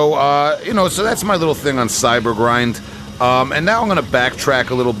 Yeah, so, so that's my little thing on Cybergrind. And now I'm going to backtrack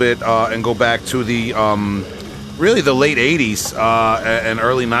a little bit and go back to the, really the late 80s and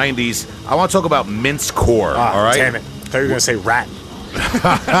early 90s. I want to talk about mincecore, all right? Damn it. I thought you were going to say rat.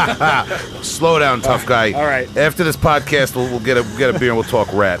 Slow down, tough guy. All right. After this podcast, we'll get a beer and we'll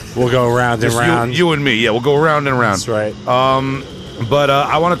talk rat. We'll go round and round. You and me, yeah, we'll go round and round. That's right. But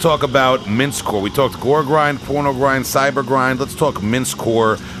I want to talk about mincecore. We talked gore grind, porno grind, cyber grind. Let's talk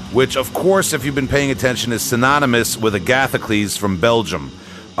mincecore, which, of course, if you've been paying attention, is synonymous with Agathocles from Belgium.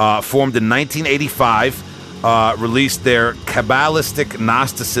 Formed in 1985, released their Kabbalistic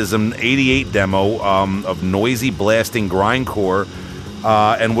Gnosticism 88 demo of noisy, blasting grindcore,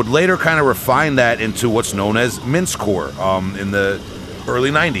 and would later kind of refine that into what's known as mincecore in the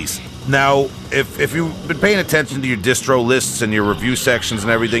early 90s. Now, if you've been paying attention to your distro lists and your review sections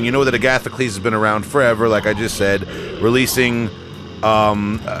and everything, you know that Agathocles has been around forever, like I just said, releasing...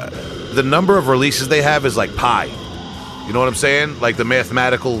 the number of releases they have is like pi. You know what I'm saying? Like the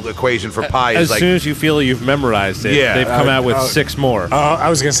mathematical equation for pi is as like... soon as you feel you've memorized it, they've come out with 6 more. I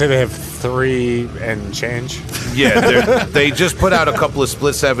was going to say they have 3 and change. Yeah, they just put out a couple of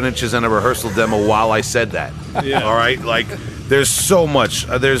split 7 inches and a rehearsal demo while I said that. Yeah. All right? Like, there's so much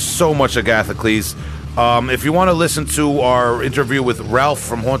Agathocles. If you want to listen to our interview with Ralph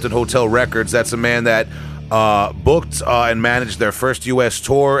from Haunted Hotel Records, that's a man that booked and managed their first U.S.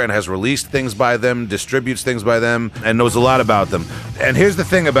 tour and has released things by them, distributes things by them, and knows a lot about them. And here's the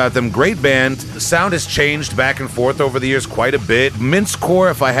thing about them. Great band. The sound has changed back and forth over the years quite a bit. Mincecore,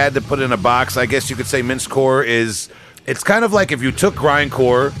 if I had to put it in a box, I guess you could say mincecore is... It's kind of like if you took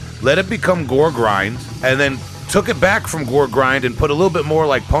grindcore, let it become gore grind, and then took it back from gore grind and put a little bit more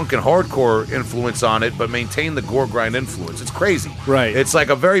like punk and hardcore influence on it, but maintain the gore grind influence. It's crazy. Right. It's like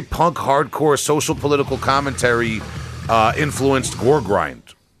a very punk, hardcore, social political commentary influenced gore grind.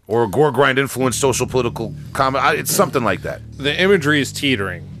 Or a gore grind influenced social political comment. It's something like that. The imagery is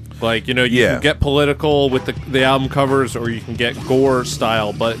teetering. Like, you can get political with the album covers, or you can get gore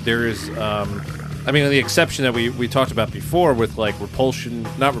style, but there is... the exception that we talked about before with like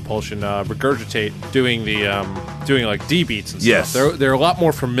Regurgitate doing like D beats and stuff. Yes. They're a lot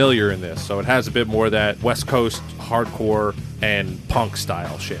more familiar in this, so it has a bit more of that West Coast hardcore and punk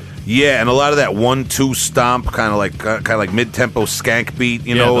style shit. Yeah, and a lot of that 1-2 stomp, kind of like mid-tempo skank beat,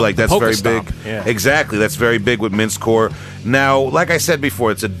 like that's very stomp. big. Yeah. Exactly, that's very big with mincecore. Now, like I said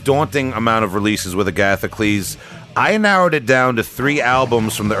before, it's a daunting amount of releases with Agathocles. I narrowed it down to 3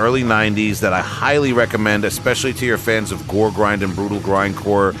 albums from the early 90s that I highly recommend, especially to your fans of gore grind and brutal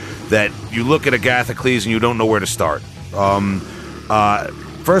grindcore, that you look at Agathocles and you don't know where to start.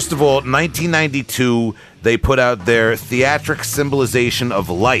 First of all, 1992, they put out their Theatric Symbolisation of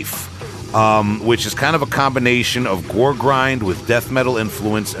Life, which is kind of a combination of gore grind with death metal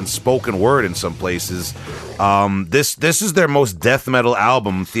influence and spoken word in some places. This is their most death metal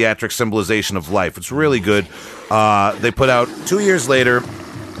album, Theatric Symbolisation of Life. It's really good. They put out 2 years later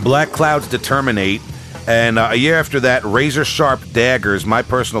Black Clouds Determinate, And a year after that, Razor Sharp Daggers, my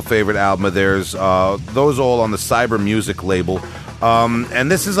personal favorite album of theirs. Those all on the Cyber Music label.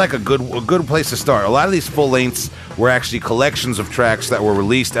 And this is like a good place to start. A lot of these full lengths were actually collections of tracks that were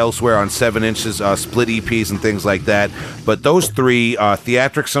released elsewhere on 7 inches, split EPs and things like that. But those three,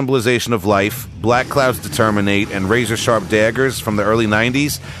 Theatric, Symbolisation of Life, Black Clouds Determinate, and Razor Sharp Daggers from the early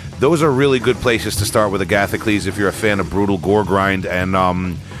 90s, those are really good places to start with Agathocles if you're a fan of brutal gore grind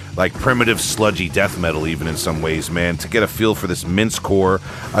and like primitive sludgy death metal even in some ways, man, to get a feel for this mincecore.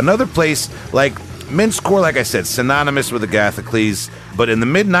 Another place, like mincecore, like I said, synonymous with Agathocles, but in the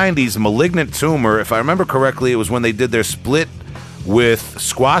mid-90s, Malignant Tumor, if I remember correctly, it was when they did their split with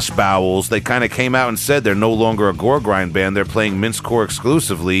Squash Bowels. They kind of came out and said they're no longer a gore grind band, they're playing mincecore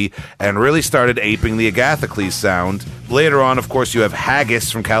exclusively, and really started aping the Agathocles sound. Later on, of course, you have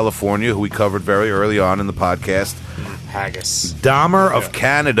Haggis from California, who we covered very early on in the podcast. Haggis. Dahmer of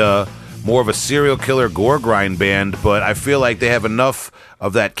Canada, more of a serial killer gore grind band, but I feel like they have enough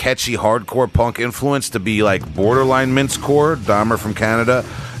of that catchy hardcore punk influence to be like borderline mincecore. Dahmer from Canada.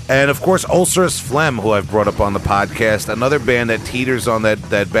 And of course, Ulcerous Phlegm, who I've brought up on the podcast, another band that teeters on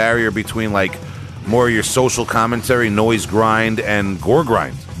that barrier between like more your social commentary, noise grind, and gore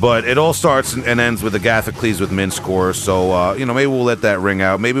grind. But it all starts and ends with Agathocles with mincecore, so maybe we'll let that ring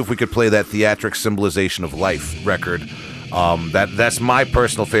out. Maybe if we could play that Theatric Symbolisation of Life record. That's my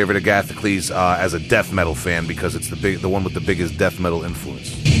personal favorite Agathocles as a death metal fan, because it's the one with the biggest death metal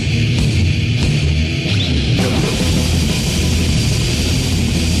influence.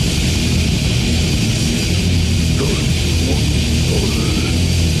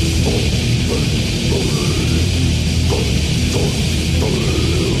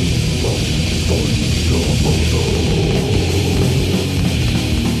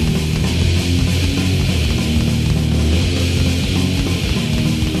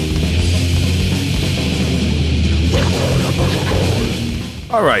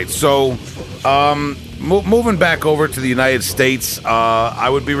 All right, so moving back over to the United States, I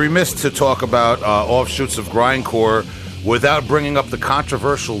would be remiss to talk about offshoots of grindcore without bringing up the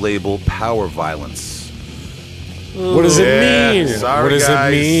controversial label Power Violence. What does it mean? Sorry, what does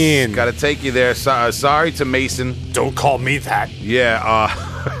guys. it mean? Got to take you there. Sorry to Mason. Don't call me that. Yeah.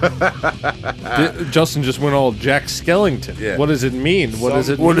 Justin just went all Jack Skellington. Yeah. What does it mean? What does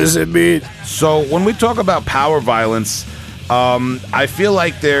it mean? So when we talk about Power Violence, I feel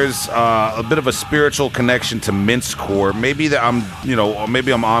like there's a bit of a spiritual connection to mincecore. Maybe that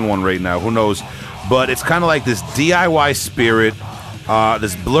maybe I'm on one right now. Who knows? But it's kind of like this DIY spirit,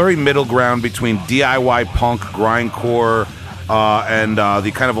 this blurry middle ground between DIY punk, grindcore, and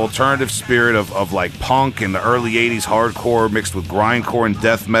the kind of alternative spirit of like punk in the early '80s hardcore mixed with grindcore and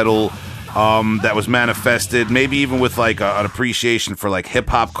death metal. That was manifested, maybe even with like an appreciation for like hip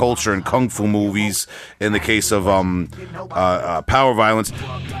hop culture and kung fu movies. In the case of Power Violence,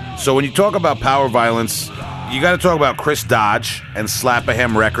 so when you talk about Power Violence, you got to talk about Chris Dodge and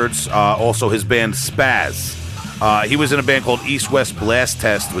Slap-A-Hem Records. Also, his band Spazz. He was in a band called East West Blast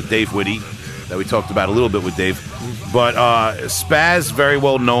Test with Dave Whitty that we talked about a little bit with Dave. But Spazz, very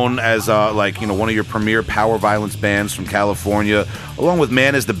well known as one of your premier Power Violence bands from California, along with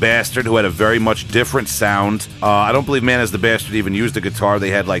Man Is the Bastard, who had a very much different sound. I don't believe Man Is the Bastard even used a guitar. They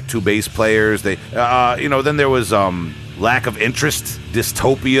had like 2 bass players. Then there was Lack of Interest,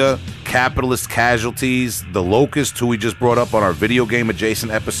 Dystopia, Capitalist Casualties, The Locust, who we just brought up on our video game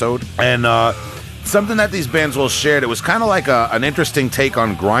adjacent episode. And something that these bands all shared, it was kind of like an interesting take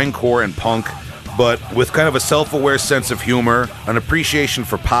on grindcore and punk, but with kind of a self-aware sense of humor, an appreciation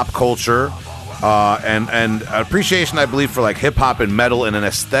for pop culture, and an appreciation, I believe, for like hip-hop and metal in an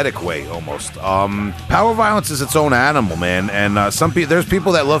aesthetic way, almost. Power Violence is its own animal, man, and there's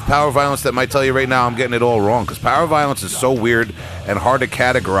people that love Power Violence that might tell you right now I'm getting it all wrong, because Power Violence is so weird and hard to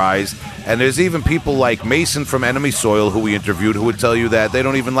categorize, and there's even people like Mason from Enemy Soil, who we interviewed, who would tell you that they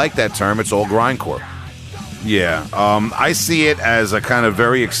don't even like that term, it's all grindcore. Yeah, I see it as a kind of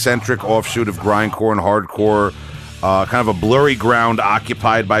very eccentric offshoot of grindcore and hardcore, kind of a blurry ground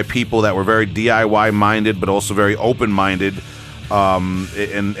occupied by people that were very DIY-minded, but also very open-minded in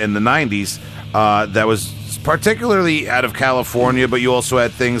the 90s. That was particularly out of California, but you also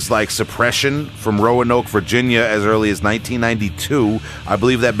had things like Suppression from Roanoke, Virginia, as early as 1992. I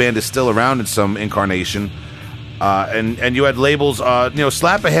believe that band is still around in some incarnation. And you had labels,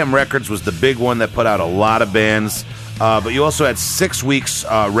 Slap-A-Hem Records was the big one that put out a lot of bands, but you also had 6 Weeks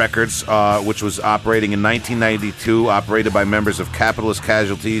Records, which was operating in 1992, operated by members of Capitalist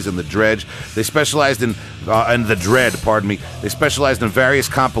Casualties and The Dredge. They specialized in The Dread, They specialized in various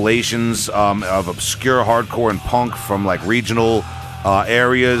compilations of obscure hardcore and punk from like regional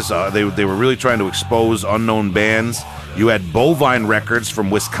areas. They were really trying to expose unknown bands. You had Bovine Records from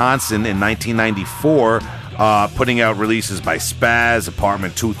Wisconsin in 1994, putting out releases by Spazz,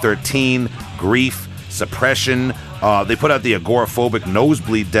 Apartment 213, Grief, Suppression. They put out the Agoraphobic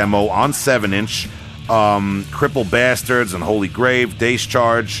Nosebleed demo on 7-inch, Cripple Bastards and Holy Grave, Dace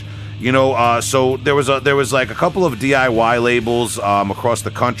Charge. So there was like a couple of DIY labels across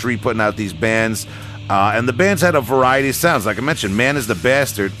the country putting out these bands, and the bands had a variety of sounds. Like I mentioned, Man is the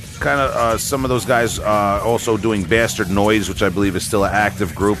Bastard, kind of some of those guys also doing Bastard Noise, which I believe is still an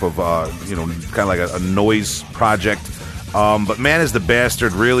active group of kind of like a noise project. But Man is the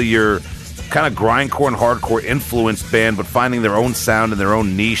Bastard, really your kind of grindcore and hardcore influenced band, but finding their own sound and their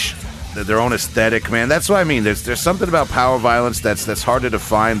own niche, their own aesthetic, man. That's what I mean. There's something about power violence that's hard to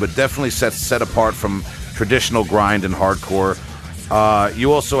define, but definitely set apart from traditional grind and hardcore.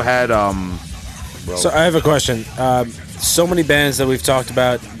 You also had So I have a question. So many bands that we've talked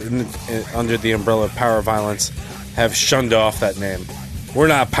about under the umbrella of power violence have shunned off that name. We're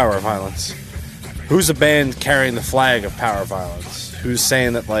not power violence. Who's a band carrying the flag of power violence? Who's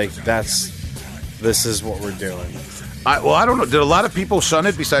saying that this is what we're doing? I don't know. Did a lot of people shun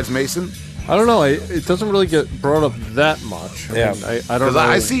it besides Mason? I don't know. It doesn't really get brought up that much. I don't know.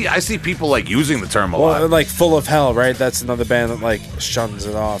 I see people like using the term a lot. Like Full of Hell, right? That's another band that like shuns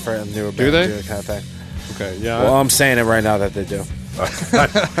it off, right? And newer do they? do that kind of thing. Okay, yeah. Well, I'm saying it right now that they do.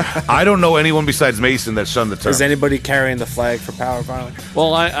 I don't know anyone besides Mason that shunned the term. Is anybody carrying the flag for power violence?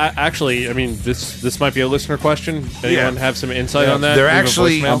 Well, I actually, this might be a listener question. Anyone have some insight on that? There Leave a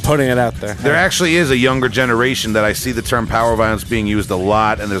actually, voicemail. I'm putting it out there. There actually is a younger generation that I see the term power violence being used a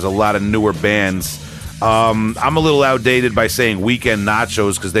lot, and there's a lot of newer bands. I'm a little outdated by saying Weekend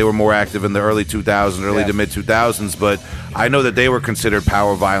Nachos because they were more active in the early 2000s, early to mid 2000s, but I know that they were considered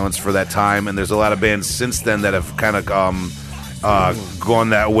power violence for that time, and there's a lot of bands since then that have kind of gone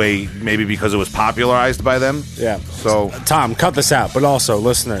that way, maybe because it was popularized by them. Yeah. So Tom, cut this out, but also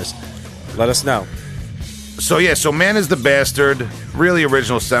listeners, let us know. So Man is the Bastard, really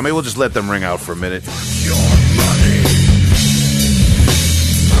original sound. Maybe we'll just let them ring out for a minute.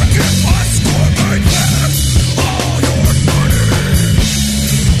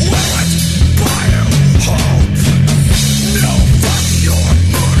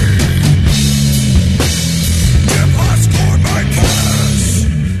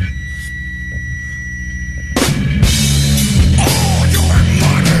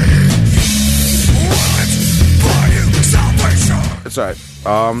 It's all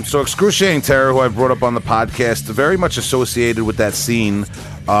right. So Excruciating Terror, who I brought up on the podcast, very much associated with that scene,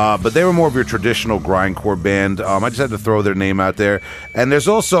 but they were more of your traditional grindcore band. I just had to throw their name out there. And there's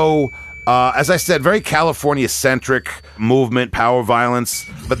also, as I said, very California-centric movement, power violence,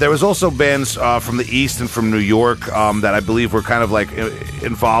 but there was also bands from the East and from New York that I believe were kind of like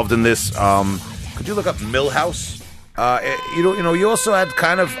involved in this. Could you look up Milhouse? You also had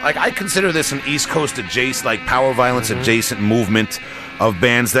kind of like, I consider this an East Coast adjacent, like power violence adjacent movement of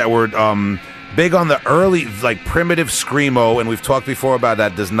bands that were big on the early, like primitive screamo, and we've talked before about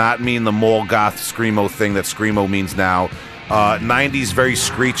that. Does not mean the mall goth screamo thing that screamo means now. 90s very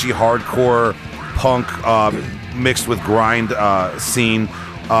screechy hardcore punk mixed with grind scene.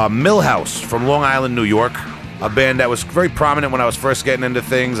 Milhouse from Long Island, New York. A band that was very prominent when I was first getting into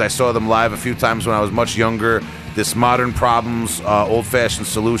things. I saw them live a few times when I was much younger. This Modern Problems, Old-Fashioned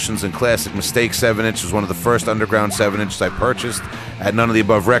Solutions, and Classic Mistake 7-inch was one of the first underground 7-inches I purchased at None of the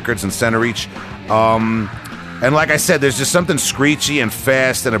Above Records in Center Reach. And like I said, there's just something screechy and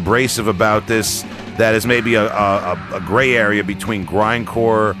fast and abrasive about this that is maybe a gray area between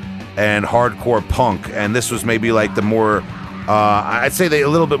grindcore and hardcore punk. And this was maybe like the more... I'd say a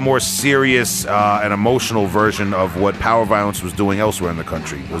little bit more serious and emotional version of what power violence was doing elsewhere in the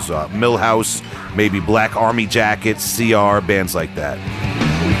country. It was Milhouse, maybe Black Army Jacket, CR, bands like that.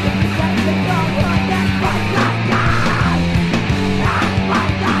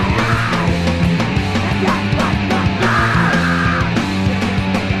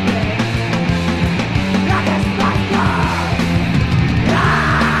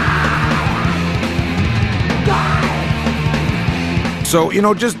 So,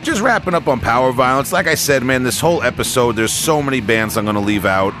 just wrapping up on power violence. Like I said, man, this whole episode, there's so many bands I'm going to leave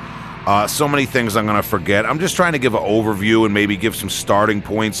out. So many things I'm going to forget. I'm just trying to give an overview and maybe give some starting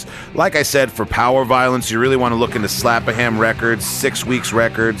points. Like I said, for power violence, you really want to look into Slapaham Records, 6 Weeks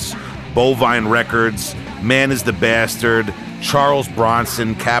Records, Bovine Records, Man is the Bastard, Charles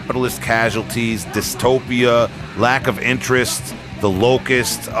Bronson, Capitalist Casualties, Dystopia, Lack of Interest, The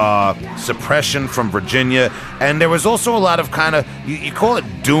Locust, Suppression from Virginia, and there was also a lot of kind of, you call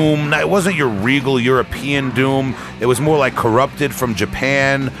it doom. It wasn't your regal European doom. It was more like Corrupted from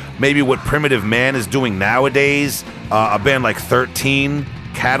Japan, maybe what Primitive Man is doing nowadays. A band like 13,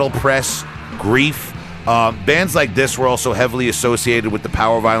 Cattle Press, Grief. Bands like this were also heavily associated with the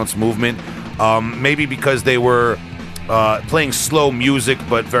power violence movement, maybe because they were playing slow music,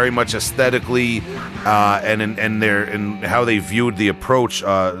 but very much aesthetically and in how they viewed the approach,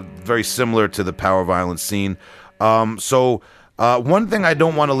 very similar to the power violence scene. So one thing I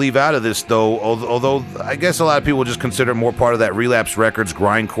don't want to leave out of this, though, although I guess a lot of people just consider it more part of that Relapse Records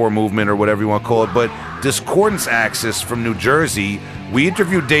grindcore movement or whatever you want to call it, but Discordance Axis from New Jersey. We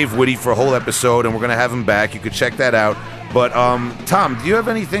interviewed Dave Whitty for a whole episode, and we're going to have him back. You could check that out. But, Tom, do you have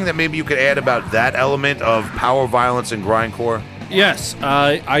anything that maybe you could add about that element of power violence and grindcore? Yes,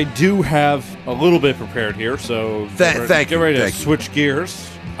 I do have a little bit prepared here, so Thank you. Get ready to switch gears.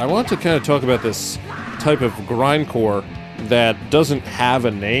 I want to kind of talk about this type of grindcore that doesn't have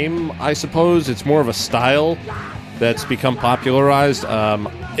a name, I suppose. It's more of a style that's become popularized.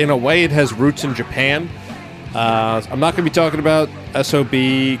 In a way, it has roots in Japan. I'm not going to be talking about SOB,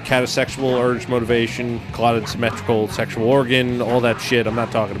 catasexual urge motivation, clotted symmetrical sexual organ, all that shit. I'm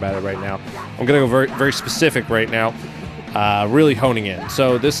not talking about it right now. I'm going to go very, very specific right now, really honing in.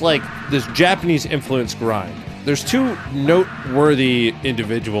 So this Japanese influence grind. There's two noteworthy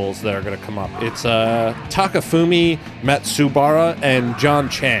individuals that are going to come up. It's Takafumi Matsubara and John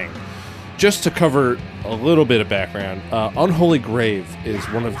Chang. Just to cover a little bit of background, Unholy Grave is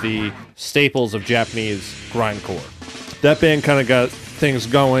one of the staples of Japanese grindcore. That band kind of got things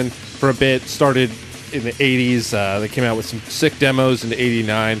going for a bit, started in the 80s. They came out with some sick demos in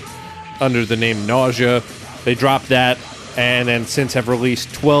 89 under the name Nausea. They dropped that, and then since have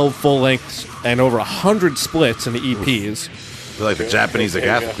released 12 full lengths and over 100 splits in the EPs. They're like the Japanese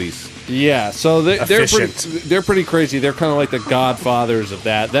Agathocles. Yeah, so they're pretty crazy. They're kind of like the godfathers of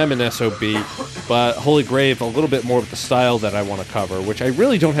that, them and SOB. But Holy Grave, a little bit more of the style that I want to cover, which I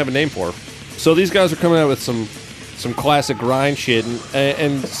really don't have a name for. So these guys are coming out with some classic grind shit,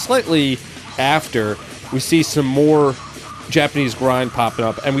 and slightly after, we see some more Japanese grind popping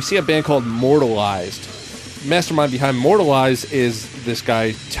up, and we see a band called Mortalized. Mastermind behind Mortalized is this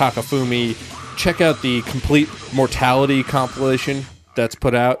guy, Takafumi. Check out the Complete Mortality compilation that's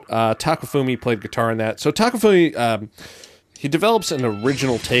put out. Takafumi played guitar in that. So Takafumi, he develops an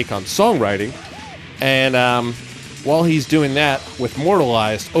original take on songwriting, and while he's doing that with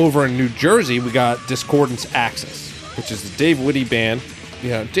Mortalized, over in New Jersey, we got Discordance Axis, which is the Dave Whitty band. You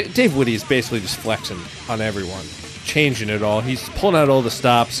know, Dave Whitty is basically just flexing on everyone, changing it all. He's pulling out all the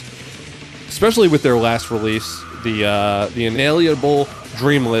stops, especially with their last release, the Inalienable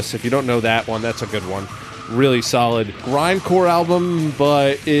Dreamless. If you don't know that one, that's a good one. Really solid grindcore album,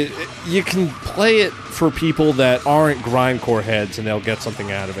 but you can play it for people that aren't grindcore heads, and they'll get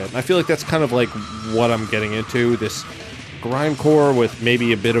something out of it. And I feel like that's kind of like what I'm getting into, this grindcore with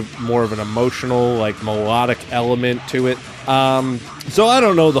maybe a bit of more of an emotional, like melodic element to it. So I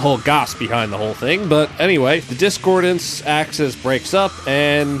don't know the whole goss behind the whole thing, but anyway, the Discordance Axis breaks up,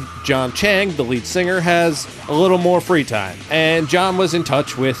 and John Chang, the lead singer, has a little more free time. And John was in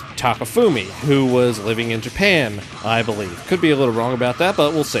touch with Takafumi, who was living in Japan, I believe. Could be a little wrong about that,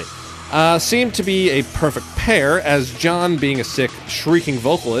 but we'll see. Seemed to be a perfect pair, as John being a sick, shrieking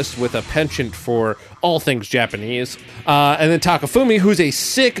vocalist with a penchant for all things Japanese, and then Takafumi, who's a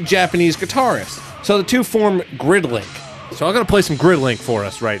sick Japanese guitarist. So the two form Gridlink. So I'm going to play some Gridlink for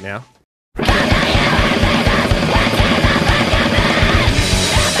us right now.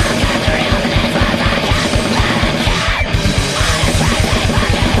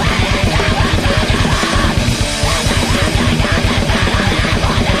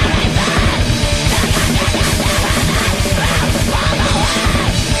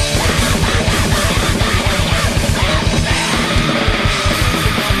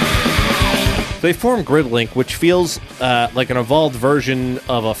 They form Gridlink, which feels like an evolved version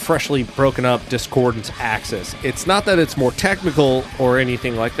of a freshly broken up Discordance Axis. It's not that it's more technical or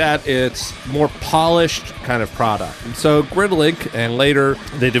anything like that, it's more polished kind of product. And so Gridlink, and later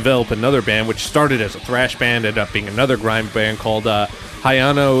they develop another band, which started as a thrash band, ended up being another grind band called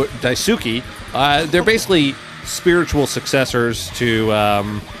Hayano Daisuke. They're basically spiritual successors to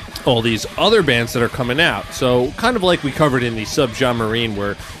all these other bands that are coming out. So kind of like we covered in the Subgenremarine,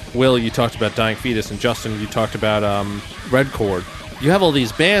 where Will, you talked about Dying Fetus, and Justin, you talked about Red Chord. You have all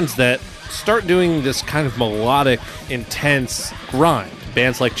these bands that start doing this kind of melodic, intense grind.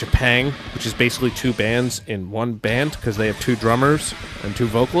 bands like Japang, which is basically two bands in one band because they have two drummers and two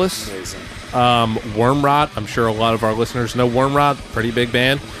vocalists. Amazing. Wormrot, I'm sure a lot of our listeners know Wormrot, pretty big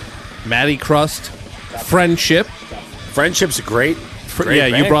band. Matty Crust, Friendship. Friendship's great. Yeah,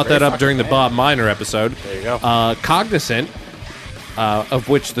 you band, brought that great up during the fucking Bob Miner episode. There you go. Cognizant, of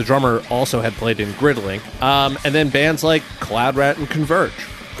which the drummer also had played in Gridlink. And then bands like Cloud Rat and Converge.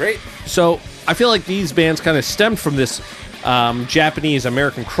 Great. So I feel like these bands kind of stemmed from this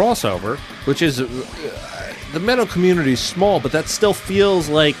Japanese-American crossover, which is... the metal community is small, but that still feels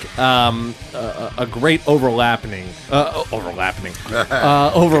like a great overlapping. Overlapping.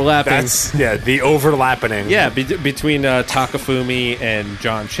 That's, yeah, the overlapping. Yeah, between Takafumi and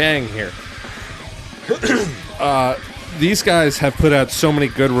John Chang here. These guys have put out so many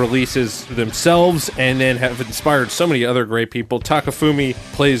good releases themselves and then have inspired so many other great people. Takafumi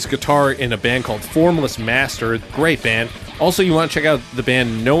plays guitar in a band called Formless Master. Great band. Also, you want to check out the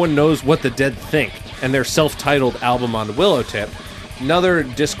band No One Knows What the Dead Think and their self-titled album on Willowtip. Another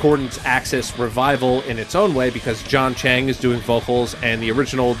Discordance Axis revival in its own way because John Chang is doing vocals and the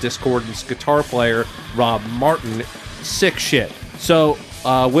original Discordance guitar player, Rob Martin, sick shit. So,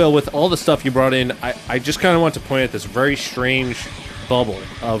 Will, with all the stuff you brought in, I just kind of want to point at this very strange bubble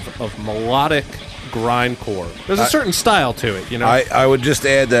of melodic grindcore. There's a certain style to it, you know? I would just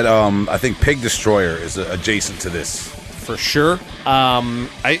add that I think Pig Destroyer is adjacent to this. For sure.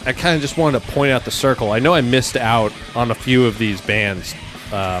 I kind of just wanted to point out the circle. I know I missed out on a few of these bands.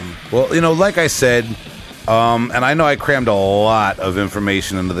 Well, you know, like I said, and I know I crammed a lot of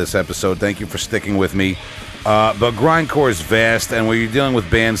information into this episode. Thank you for sticking with me. But grindcore is vast, and when you're dealing with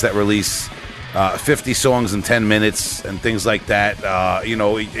bands that release 50 songs in 10 minutes and things like that, you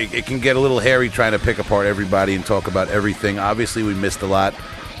know, it can get a little hairy trying to pick apart everybody and talk about everything. Obviously, we missed a lot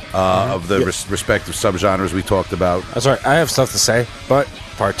of the respective subgenres we talked about. That's right. I have stuff to say, but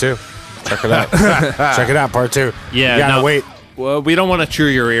part 2. Check it out. Check it out, part 2. Yeah, you gotta wait. Well, we don't want to chew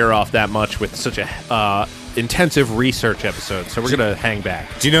your ear off that much with such a intensive research episode, so we're going to hang back.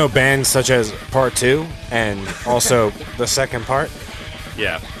 Do you know bands such as part 2 and also the second part?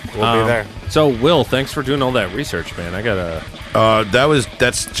 Yeah. We'll be there. So, Will, thanks for doing all that research, man. I got to...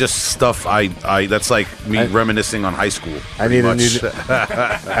 That's just stuff that's like me reminiscing on high school. I need a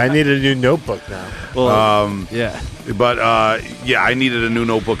new notebook now. Well, yeah. But yeah, I needed a new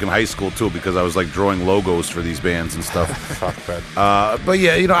notebook in high school too because I was like drawing logos for these bands and stuff. Fuck that. But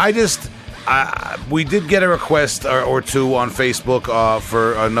yeah, you know, we did get a request or two on Facebook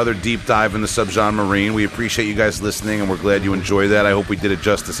for another deep dive in the Subgenremarine. We appreciate you guys listening, and we're glad you enjoy that. I hope we did it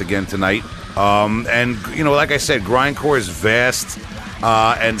justice again tonight. And you know, like I said, grindcore is vast,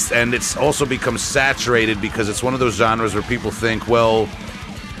 and it's also become saturated because it's one of those genres where people think, well,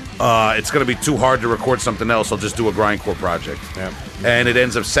 it's going to be too hard to record something else. I'll just do a grindcore project, and it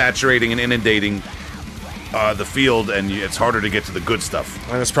ends up saturating and inundating the field, and it's harder to get to the good stuff.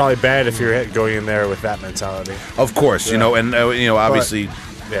 And it's probably bad if you're going in there with that mentality. Of course, you know, and you know, obviously,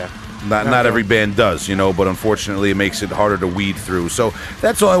 not every band does, you know, but unfortunately, it makes it harder to weed through. So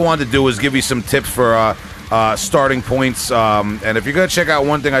that's all I wanted to do is give you some tips for starting points. And if you're gonna check out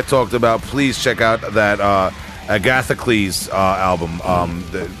one thing I talked about, please check out that Agathocles album.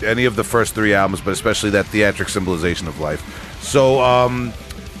 Any of the first 3 albums, but especially that Theatric Symbolisation of Life. So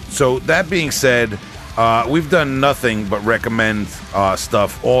that being said. We've done nothing but recommend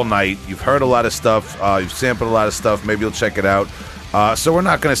stuff all night. You've heard a lot of stuff. You've sampled a lot of stuff. Maybe you'll check it out. So we're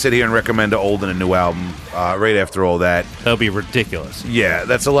not going to sit here and recommend an old and a new album right after all that. That'll be ridiculous. Yeah,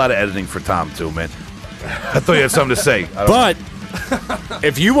 that's a lot of editing for Tom, too, man. I thought you had something to say. But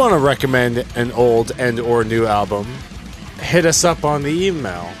if you want to recommend an old and or new album, hit us up on the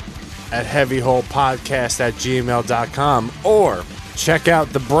email at heavyholepodcast@gmail.com or check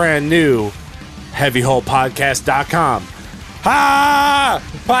out the brand new heavyholepodcast.com.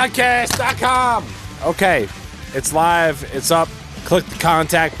 Podcast.com. Okay, it's live, it's up. Click the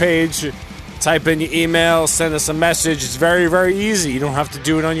contact page, type in your email, send us a message. It's very, very easy. You don't have to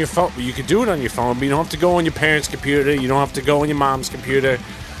do it on your phone. You can do it on your phone, but you don't have to go on your parents' computer. You don't have to go on your mom's computer,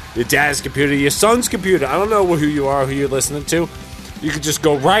 your dad's computer, your son's computer. I don't know who you are, who you're listening to. You can just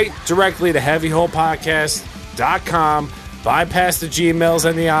go right directly to heavyholepodcast.com, bypass the Gmails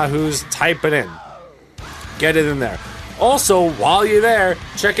and the Yahoos, type it in. Get it in there. Also, while you're there,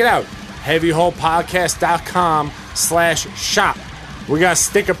 check it out. heavyholepodcast.com/shop. We got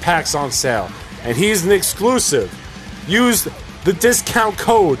sticker packs on sale. And here's an exclusive. Use the discount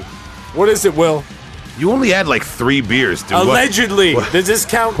code. What is it, Will? You only had like 3 beers, dude. Allegedly. What? The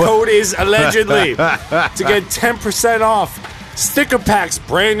discount code is allegedly. To get 10% off. Sticker packs.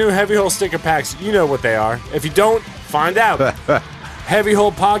 Brand new Heavy Hole sticker packs. You know what they are. If you don't, find out.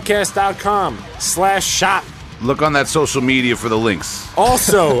 heavyholepodcast.com/shop. Look on that social media for the links.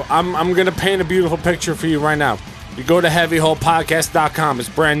 Also, I'm going to paint a beautiful picture for you right now. You go to heavyholepodcast.com. It's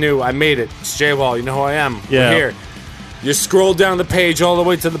brand new. I made it. It's J-Wall. You know who I am. Yeah. We're here. You scroll down the page all the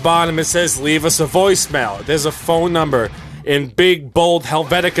way to the bottom. It says, leave us a voicemail. There's a phone number in big, bold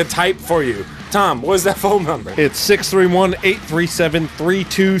Helvetica type for you. Tom, what is that phone number? It's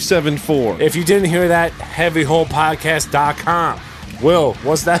 631-837-3274. If you didn't hear that, heavyholepodcast.com. Will,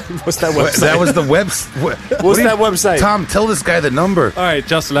 what's that website? That was the website. What's that website? Tom, tell this guy the number. All right,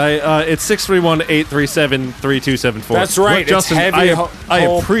 Justin, it's 631-837-3274. That's right. Justin, it's I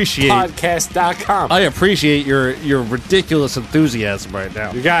appreciate heavyholepodcast.com. I appreciate your ridiculous enthusiasm right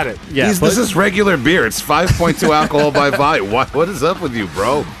now. You got it. Yeah, This is regular beer. It's 5.2 alcohol by volume. What is up with you,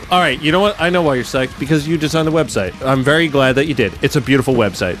 bro? All right, you know what? I know why you're psyched, because you designed the website. I'm very glad that you did. It's a beautiful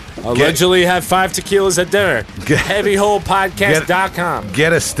website. Allegedly have 5 tequilas at dinner. Heavyholepodcast.com.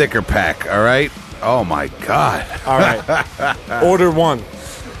 Get a sticker pack, all right? Oh, my God. All right. Order 1.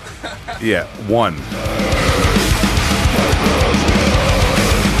 Yeah, 1.